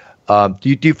 Do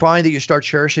you find that you start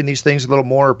cherishing these things a little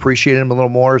more, appreciating them a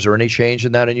little more? Is there any change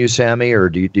in that in you, Sammy, or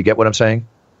do you get what I'm saying?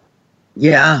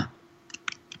 Yeah.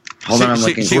 Hold on, I'm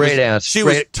looking. Great answer. She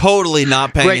was totally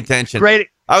not paying attention. Great.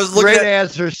 I was looking great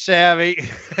answer, Sammy.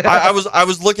 I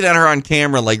was looking at her on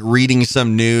camera, like reading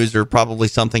some news or probably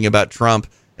something about Trump,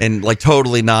 and like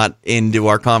totally not into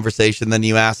our conversation. Then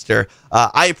you asked her.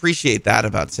 I appreciate that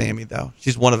about Sammy, though.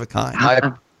 She's one of a kind.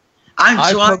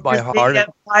 I'm trying to see if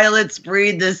pilots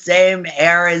breathe the same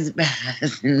air as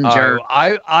passengers.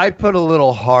 I put a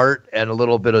little heart and a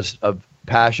little bit of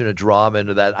passion and drama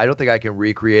into that. I don't think I can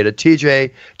recreate it.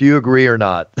 TJ, do you agree or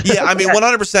not? Yeah, I mean,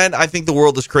 100%. I think the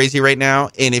world is crazy right now.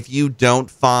 And if you don't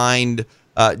find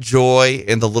joy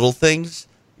in the little things,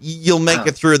 you'll make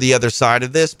it through the other side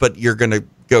of this, but you're going to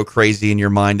go crazy in your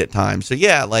mind at times. So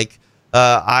yeah, like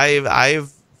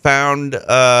I've found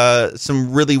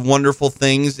some really wonderful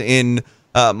things in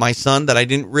my son that I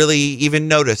didn't really even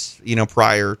notice,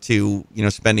 prior to,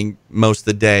 spending most of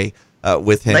the day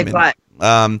with him. Like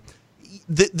what?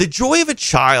 The joy of a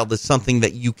child is something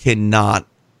that you cannot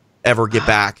ever get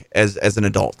back as an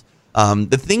adult.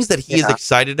 The things that he is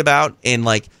excited about, and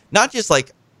like not just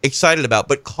like excited about,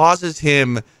 but causes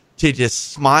him to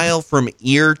just smile from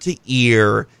ear to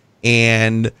ear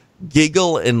and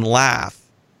giggle and laugh.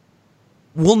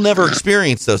 We'll never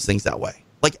experience those things that way,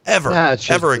 like ever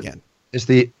again.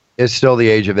 It's still the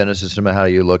age of innocence, no matter how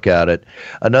you look at it.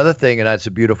 Another thing, and that's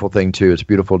a beautiful thing too. It's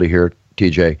beautiful to hear,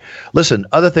 TJ. Listen,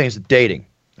 other things, dating.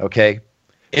 Okay,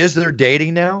 is there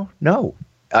dating now? No.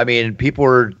 I mean, people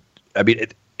are. I mean,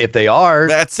 if they are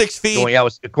at 6 feet, going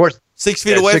out, of course, 6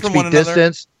 feet away from one another,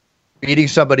 distance, meeting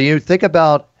somebody. You think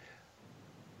about.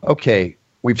 Okay,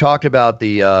 we've talked about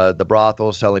the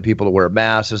brothels telling people to wear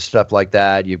masks and stuff like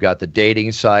that. You've got the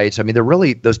dating sites. I mean,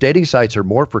 those dating sites are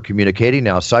more for communicating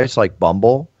now. Sites like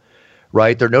Bumble,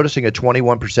 right? They're noticing a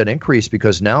 21% increase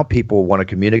because now people want to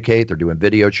communicate. They're doing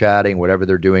video chatting. Whatever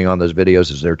they're doing on those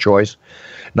videos is their choice.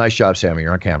 Nice job, Sammy.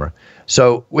 You're on camera.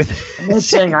 So with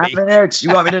Sammy, I have an itch.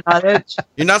 You want me to not itch?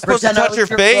 You're not supposed to touch your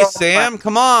face, Sam.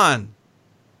 Come on.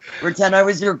 Pretend I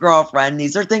was your girlfriend.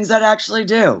 These are things I'd actually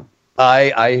do.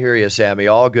 I hear you, Sammy.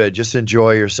 All good. Just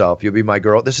enjoy yourself. You'll be my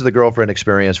girl. This is the girlfriend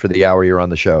experience for the hour you're on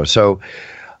the show. So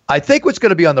I think what's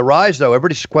going to be on the rise, though,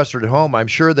 everybody's sequestered at home. I'm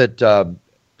sure that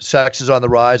sex is on the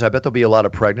rise. I bet there'll be a lot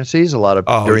of pregnancies,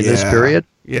 during this period.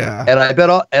 Yeah.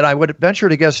 And I would venture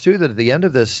to guess, too, that at the end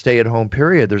of this stay-at-home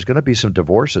period, there's going to be some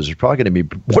divorces. There's probably going to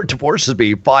be more divorces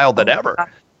being filed than ever.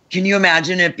 Can you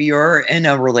imagine if you're in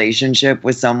a relationship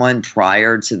with someone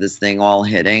prior to this thing all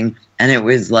hitting and it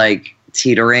was like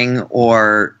teetering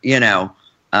or,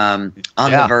 on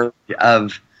the verge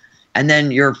of, and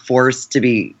then you're forced to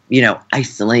be,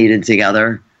 isolated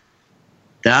together?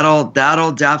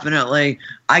 That'll definitely,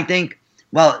 I think,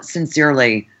 well,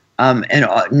 sincerely, and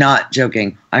not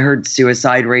joking, I heard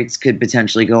suicide rates could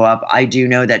potentially go up. I do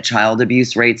know that child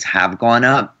abuse rates have gone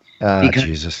up.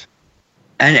 Jesus.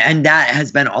 And that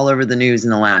has been all over the news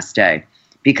in the last day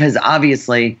because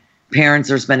obviously parents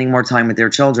are spending more time with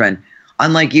their children.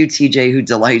 Unlike you, TJ, who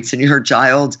delights in your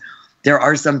child, there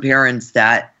are some parents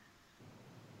that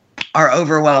are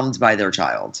overwhelmed by their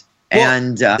child. Well,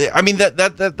 and I mean,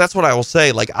 that's what I will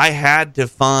say. Like, I had to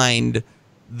find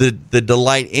the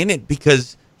delight in it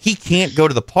because he can't go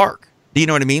to the park. Do you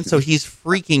know what I mean? So he's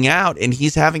freaking out and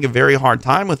he's having a very hard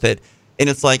time with it. And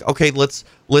it's like, okay, let's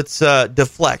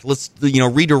deflect. Let's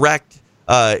redirect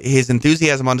his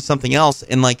enthusiasm onto something else.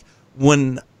 And like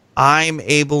when I'm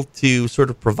able to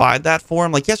sort of provide that for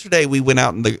him, like yesterday we went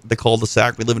out in the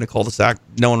cul-de-sac. We live in a cul-de-sac.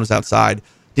 No one was outside.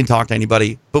 Didn't talk to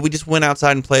anybody. But we just went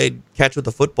outside and played catch with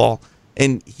the football.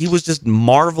 And he was just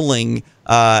marveling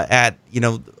at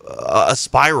a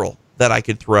spiral that I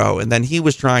could throw. And then he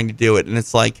was trying to do it. And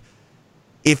it's like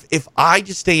if I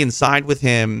just stay inside with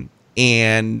him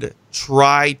and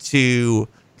try to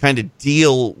kind of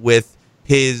deal with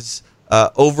his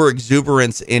over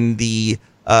exuberance in the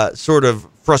sort of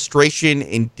frustration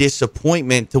and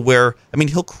disappointment to where, I mean,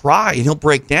 he'll cry and he'll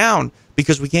break down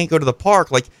because we can't go to the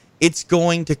park. Like, it's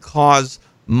going to cause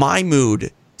my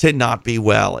mood to not be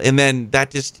well. And then that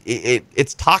just,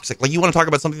 it's toxic. Like, you want to talk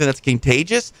about something that's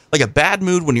contagious? Like a bad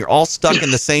mood when you're all stuck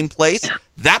in the same place,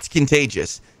 that's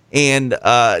contagious. And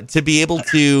to be able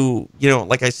to,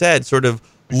 like I said, sort of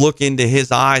look into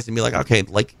his eyes and be like, okay,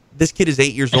 like this kid is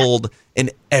 8 years old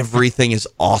and everything is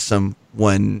awesome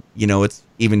when, it's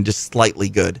even just slightly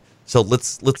good. So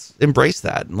let's embrace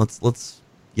that and let's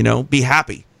be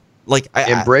happy. Like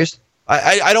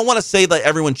I don't want to say that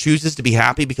everyone chooses to be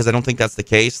happy because I don't think that's the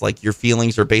case. Like, your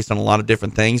feelings are based on a lot of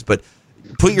different things, but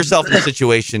put yourself in a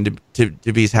situation to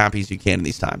be as happy as you can in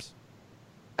these times.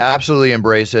 Absolutely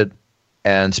embrace it.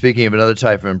 And speaking of another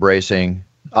type of embracing,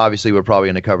 obviously we're probably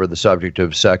going to cover the subject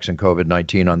of sex and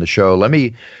COVID-19 on the show. Let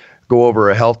me go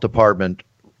over a health department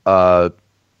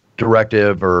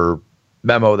directive or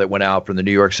memo that went out from the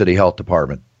New York City Health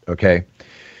Department. Okay.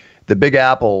 The Big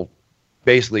Apple,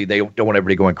 basically, they don't want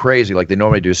everybody going crazy like they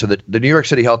normally do. So the New York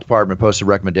City Health Department posted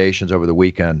recommendations over the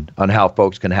weekend on how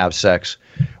folks can have sex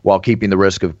while keeping the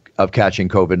risk of catching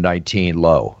COVID-19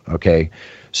 low. Okay.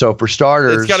 So for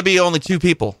starters, it's got to be only two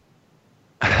people.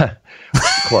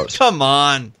 Close. Come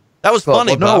on. That was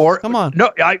funny. Come on.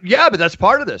 No, but that's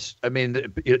part of this. I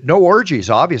mean, no orgies,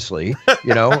 obviously.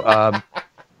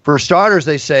 For starters,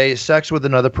 they say sex with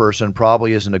another person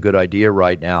probably isn't a good idea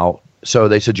right now. So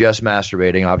they suggest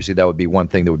masturbating. Obviously, that would be one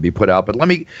thing that would be put out. But let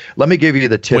me give you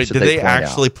the tips. Wait, did they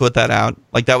actually put that out?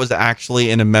 Like, that was actually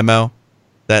in a memo?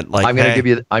 That, like, I'm going to give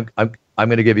you. I'm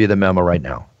going to give you the memo right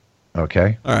now.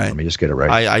 Okay. All right. Let me just get it right.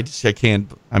 I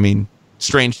can't. I mean,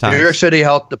 strange times. New York City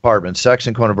Health Department, Sex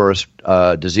and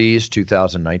Coronavirus Disease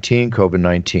 2019,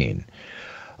 COVID-19.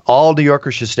 All New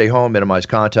Yorkers should stay home, minimize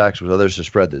contacts with others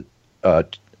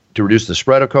to reduce the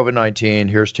spread of COVID-19.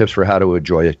 Here's tips for how to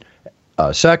enjoy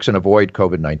sex and avoid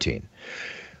COVID-19.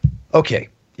 Okay,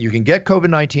 you can get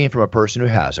COVID-19 from a person who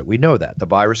has it. We know that. The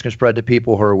virus can spread to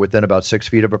people who are within about 6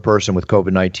 feet of a person with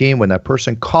COVID-19 when that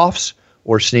person coughs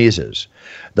or sneezes.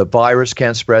 The virus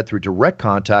can spread through direct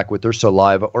contact with their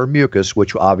saliva or mucus,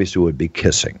 which obviously would be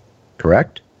kissing,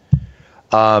 correct?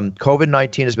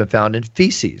 COVID-19 has been found in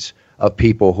feces of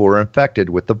people who are infected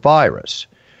with the virus.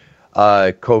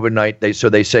 COVID-19, so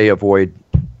they say avoid,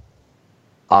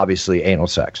 obviously, anal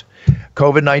sex.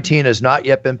 COVID-19 has not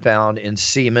yet been found in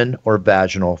semen or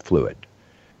vaginal fluid.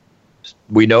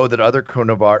 We know that other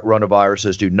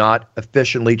coronaviruses do not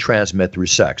efficiently transmit through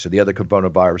sex. So the other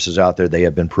coronaviruses out there, they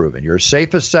have been proven. Your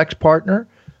safest sex partner,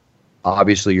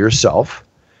 obviously yourself,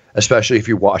 especially if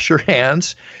you wash your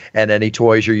hands and any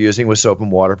toys you're using with soap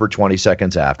and water for 20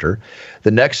 seconds after.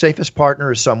 The next safest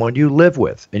partner is someone you live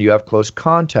with and you have close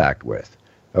contact with,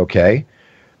 okay?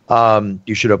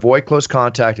 You should avoid close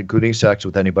contact, including sex,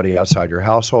 with anybody outside your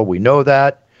household. We know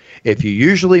that. If you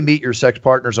usually meet your sex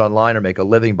partners online or make a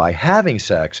living by having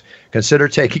sex, consider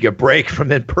taking a break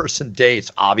from in-person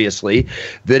dates, obviously.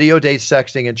 Video dates,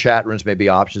 sexting, and chat rooms may be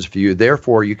options for you.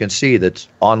 Therefore, you can see that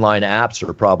online apps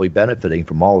are probably benefiting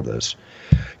from all of this.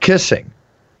 Kissing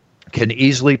can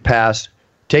easily pass.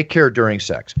 Take care during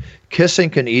sex. Kissing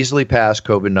can easily pass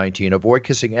COVID-19. Avoid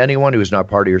kissing anyone who is not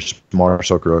part of your smaller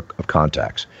circle of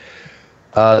contacts.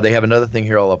 They have another thing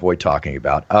here I'll avoid talking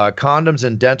about. Condoms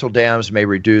and dental dams may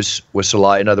reduce with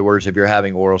saliva. In other words, if you're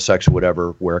having oral sex or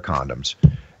whatever, wear condoms.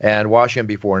 And washing them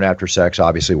before and after sex.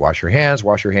 Obviously, wash your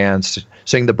hands,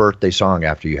 sing the birthday song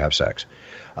after you have sex.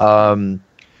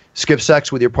 Skip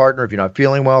sex with your partner if you're not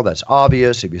feeling well. That's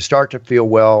obvious. If you start to feel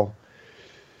well,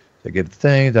 they give the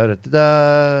thing,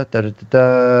 da-da-da-da,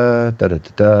 da-da-da-da,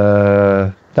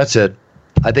 da-da-da-da. That's it.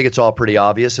 I think it's all pretty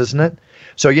obvious, isn't it?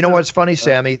 So you know what's funny,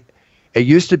 Sammy? It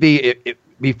used to be,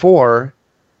 before,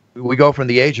 we go from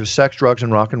the age of sex, drugs,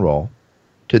 and rock and roll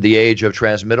to the age of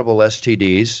transmittable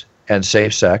STDs and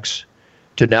safe sex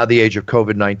to now the age of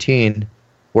COVID-19,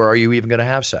 where are you even going to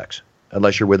have sex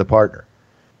unless you're with a partner?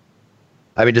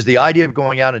 I mean, does the idea of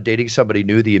going out and dating somebody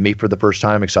new that you meet for the first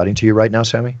time exciting to you right now,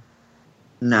 Sammy?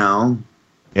 No.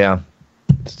 Yeah.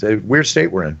 It's a weird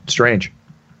state we're in. Strange.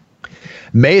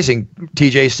 Amazing,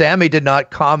 TJ. Sammy did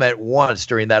not comment once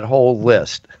during that whole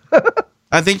list.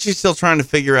 I think she's still trying to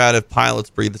figure out if pilots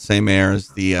breathe the same air as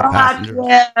the passengers.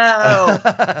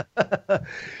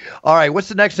 All right. What's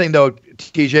the next thing, though,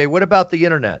 TJ? What about the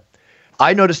internet?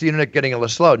 I noticed the internet getting a little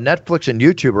slow. Netflix and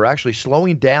YouTube are actually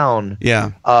slowing down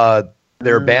their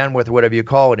bandwidth, whatever you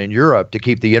call it, in Europe to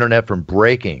keep the internet from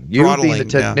breaking. You being the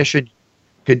technician,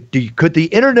 could the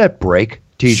internet break,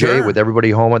 TJ, with everybody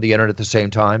home on the internet at the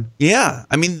same time? Yeah.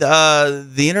 I mean,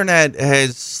 the internet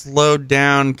has slowed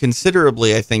down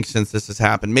considerably, I think, since this has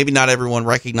happened. Maybe not everyone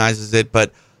recognizes it,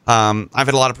 but I've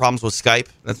had a lot of problems with Skype.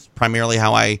 That's primarily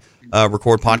how I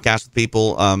record podcasts with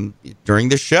people. During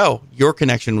this show, your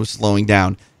connection was slowing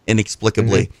down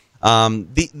inexplicably.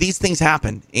 These things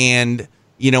happen, and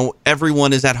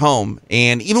everyone is at home.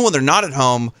 And even when they're not at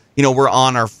home, we're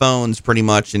on our phones pretty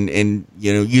much and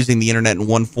using the internet in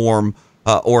one form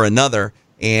or another.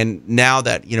 And now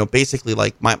that, basically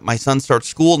like my son starts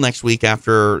school next week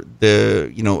after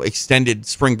the, extended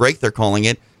spring break, they're calling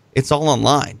it, it's all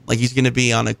online. Like he's going to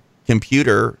be on a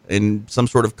computer in some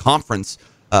sort of conference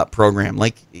program.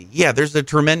 Like, yeah, there's a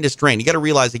tremendous drain. You got to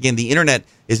realize, again, the internet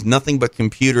is nothing but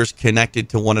computers connected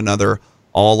to one another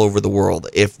all over the world.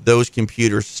 If those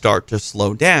computers start to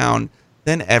slow down,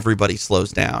 then everybody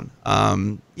slows down.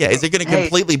 Is it going to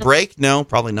completely break? No,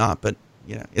 probably not. But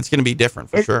it's going to be different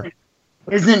for sure.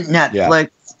 Isn't Netflix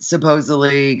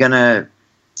supposedly going to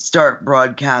start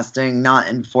broadcasting not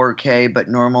in 4K but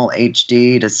normal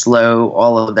HD to slow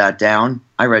all of that down?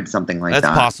 I read something like that.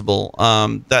 That's possible.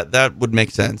 That would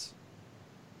make sense.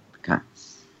 Okay.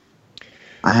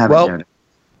 I haven't noticed.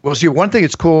 Well, see, one thing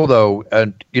that's cool though,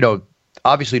 and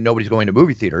obviously nobody's going to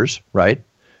movie theaters, right?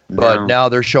 No. But now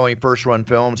they're showing first run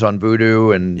films on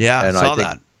Vudu and I saw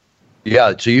that.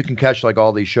 Yeah, so you can catch like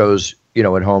all these shows,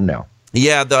 at home now.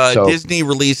 Yeah, Disney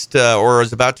released or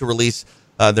is about to release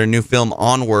their new film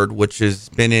Onward, which has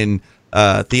been in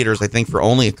theaters, I think, for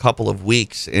only a couple of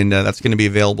weeks, and that's going to be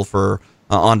available for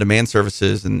on-demand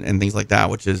services and things like that,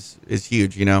 which is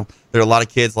huge. There are a lot of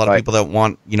kids, a lot of people that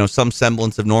want some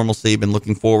semblance of normalcy, been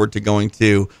looking forward to going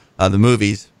to the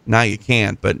movies. Now you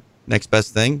can't, but next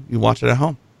best thing, you watch it at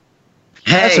home.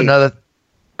 Hey, that's another.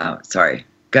 Oh, sorry.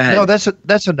 Go ahead. No,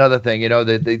 that's another thing.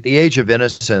 The age of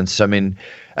innocence. I mean,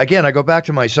 again, I go back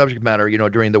to my subject matter.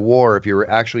 During the war, if you were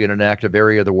actually in an active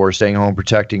area of the war, staying home,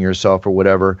 protecting yourself or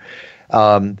whatever,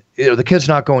 the kids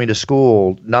not going to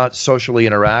school, not socially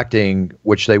interacting,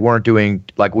 which they weren't doing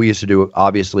like we used to do,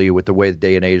 obviously, with the way the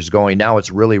day and age is going. Now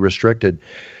it's really restricted.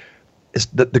 It's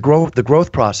the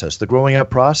growth process, the growing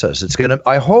up process. It's gonna.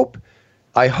 I hope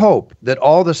that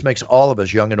all this makes all of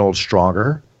us, young and old,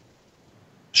 stronger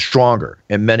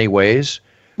in many ways.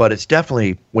 But it's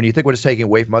definitely, when you think what it's taking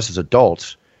away from us as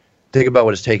adults, think about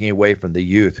what it's taking away from the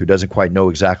youth who doesn't quite know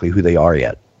exactly who they are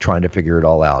yet, trying to figure it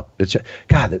all out. It's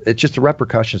just the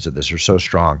repercussions of this are so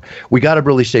strong. We got to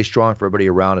really stay strong for everybody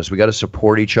around us. We got to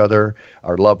support each other,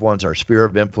 our loved ones, our sphere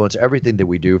of influence, everything that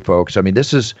we do, folks. I mean,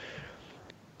 this is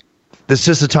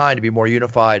the time to be more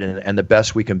unified and the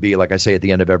best we can be. Like I say at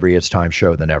the end of every It's Time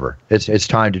show than ever. It's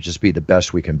time to just be the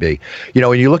best we can be.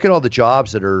 When you look at all the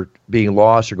jobs that are being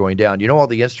lost or going down, all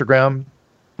the Instagram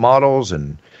models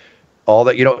and all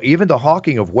that, even the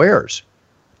hawking of wares.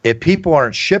 If people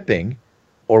aren't shipping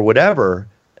or whatever,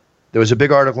 there was a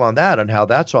big article on that, on how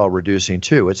that's all reducing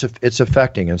too. It's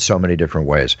affecting in so many different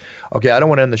ways. Okay, I don't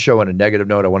want to end the show on a negative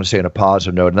note. I want to say on a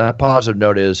positive note. And that positive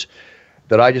note is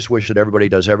that I just wish that everybody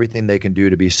does everything they can do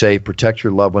to be safe, protect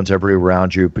your loved ones, everybody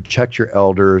around you, protect your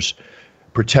elders,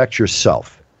 protect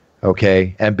yourself,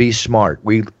 okay? And be smart.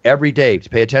 We every day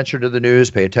pay attention to the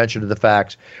news, pay attention to the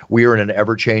facts. We are in an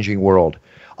ever-changing world.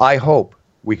 I hope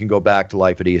we can go back to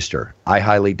life at Easter. I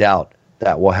highly doubt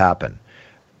that will happen.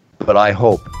 But I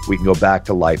hope we can go back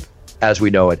to life as we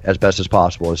know it as best as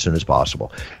possible, as soon as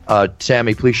possible.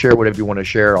 Sammy, please share whatever you want to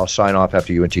share. I'll sign off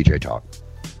after you and TJ talk.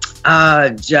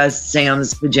 Just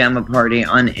Sam's Pajama Party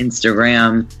on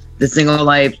Instagram, The Single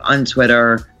Life on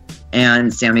Twitter,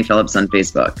 and Sammy Phillips on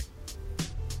Facebook.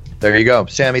 There you go.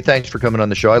 Sammy, thanks for coming on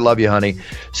the show. I love you, honey.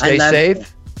 Stay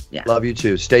safe. Yeah. Love you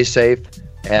too. Stay safe.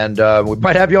 And we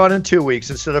might have you on in 2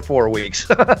 weeks instead of 4 weeks.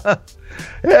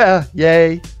 Yeah.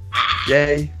 Yay.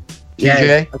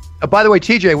 TJ. By the way,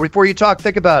 TJ, before you talk,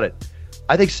 think about it.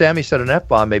 I think Sammy said an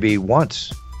F-bomb maybe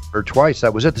once or twice.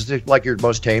 That was it. This is like your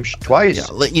most tame twice.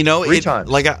 Yeah, you know, 3 times.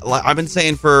 Like I've been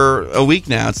saying for a week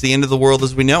now, it's the end of the world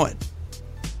as we know it.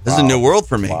 This is a new world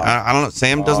for me. Wow. I don't know.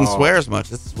 Sam doesn't swear as much.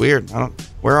 This is weird.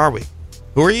 Where are we?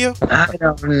 Who are you? I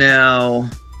don't know.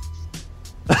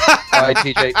 All right,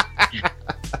 TJ.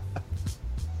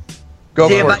 Go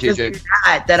for it, TJ.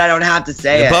 That I don't have to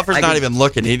say it. Buffer's not even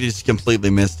looking. He just completely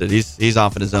missed it. He's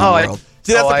off in his own world.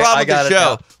 See, that's the problem with the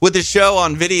show. With the show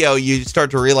on video, you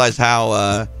start to realize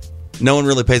how no one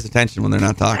really pays attention when they're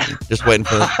not talking. Just waiting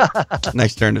for the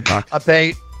next turn to talk.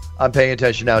 I'm paying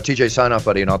attention now. TJ, sign off,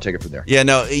 buddy, and I'll take it from there. Yeah,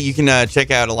 no, you can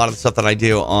check out a lot of the stuff that I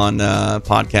do on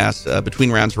podcasts,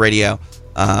 Between Rounds Radio.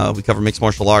 We cover mixed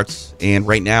martial arts, and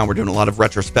right now we're doing a lot of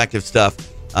retrospective stuff,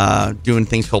 doing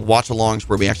things called watch-alongs,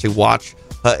 where we actually watch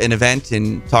an event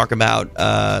and talk about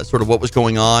sort of what was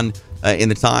going on in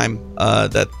the time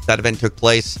that event took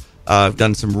place. I've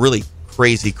done some really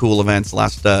crazy cool events the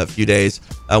last few days.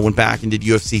 Went back and did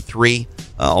UFC 3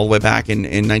 all the way back in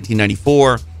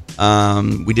 1994.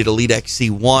 We did Elite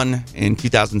XC1 in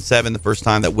 2007, the first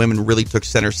time that women really took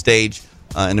center stage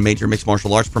in a major mixed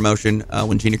martial arts promotion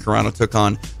when Gina Carano took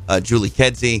on Julie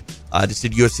Kedzie. Just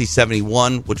did UFC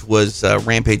 71, which was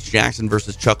Rampage Jackson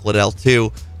versus Chuck Liddell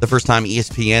 2, the first time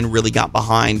ESPN really got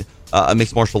behind a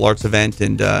mixed martial arts event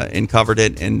and covered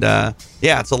it. And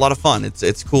yeah, it's a lot of fun.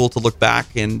 It's cool to look back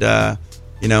and,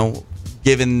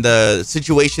 given the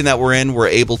situation that we're in, we're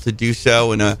able to do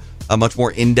so in a much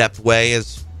more in-depth way,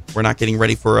 as we're not getting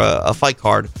ready for a fight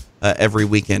card every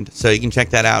weekend. So you can check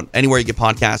that out anywhere you get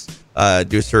podcasts.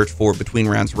 Do a search for Between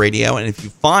Rounds Radio. And if you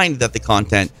find that the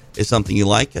content is something you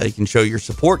like, you can show your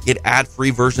support, get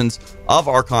ad-free versions of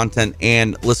our content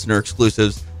and listener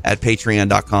exclusives at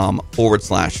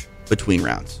patreon.com/Between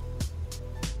Rounds.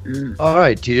 All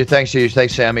right, TJ. Thanks,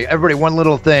 Sammy. Everybody, one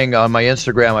little thing on my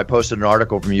Instagram, I posted an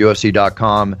article from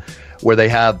UFC.com where they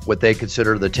have what they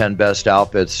consider the 10 best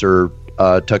outfits or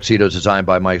tuxedos designed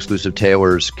by my exclusive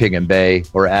tailors, King and Bay,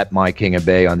 or at my King and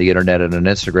Bay on the internet and on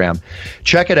Instagram.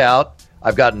 Check it out.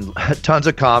 I've gotten tons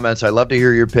of comments. I love to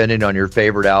hear your opinion on your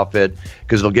favorite outfit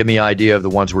because it'll give me an idea of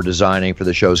the ones we're designing for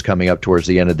the shows coming up towards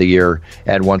the end of the year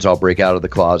and ones I'll break out of the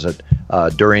closet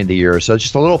during the year. So it's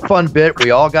just a little fun bit. We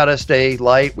all got to stay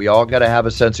light. We all got to have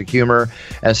a sense of humor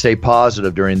and stay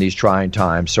positive during these trying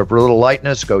times. So for a little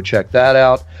lightness, go check that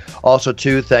out. Also,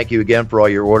 too, thank you again for all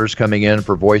your orders coming in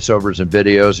for voiceovers and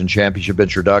videos and championship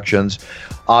introductions.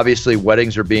 Obviously,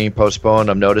 weddings are being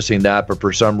postponed. I'm noticing that, but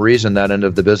for some reason, that end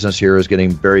of the business here is getting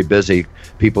very busy.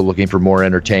 People looking for more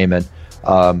entertainment,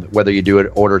 whether you do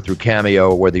it order through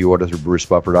Cameo or whether you order through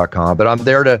BruceBuffer.com. But I'm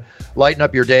there to lighten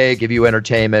up your day, give you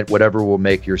entertainment, whatever will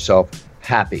make yourself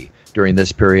happy during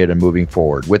this period and moving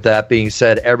forward. With that being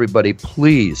said, everybody,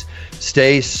 please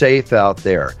stay safe out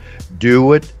there. Do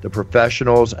what the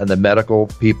professionals and the medical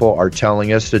people are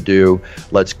telling us to do.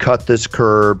 Let's cut this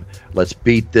curb. Let's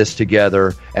beat this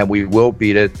together, and we will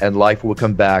beat it, and life will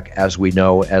come back as we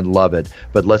know and love it.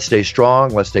 But let's stay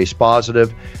strong. Let's stay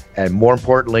positive. And more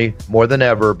importantly, more than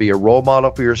ever, be a role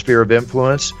model for your sphere of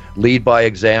influence. Lead by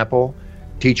example.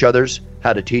 Teach others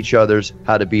how to teach others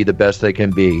how to be the best they can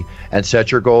be, and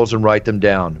set your goals and write them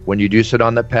down. When you do sit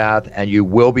on the path, and you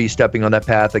will be stepping on that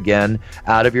path again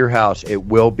out of your house, we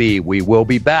will be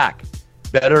back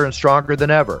better and stronger than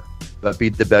ever, but be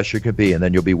the best you can be, and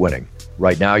then you'll be winning.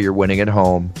 Right now, you're winning at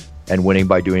home and winning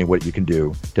by doing what you can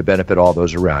do to benefit all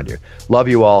those around you. Love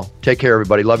you all. Take care,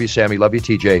 everybody. Love you, Sammy. Love you,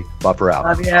 TJ. Buffer out.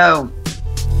 Love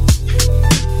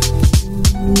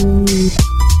you.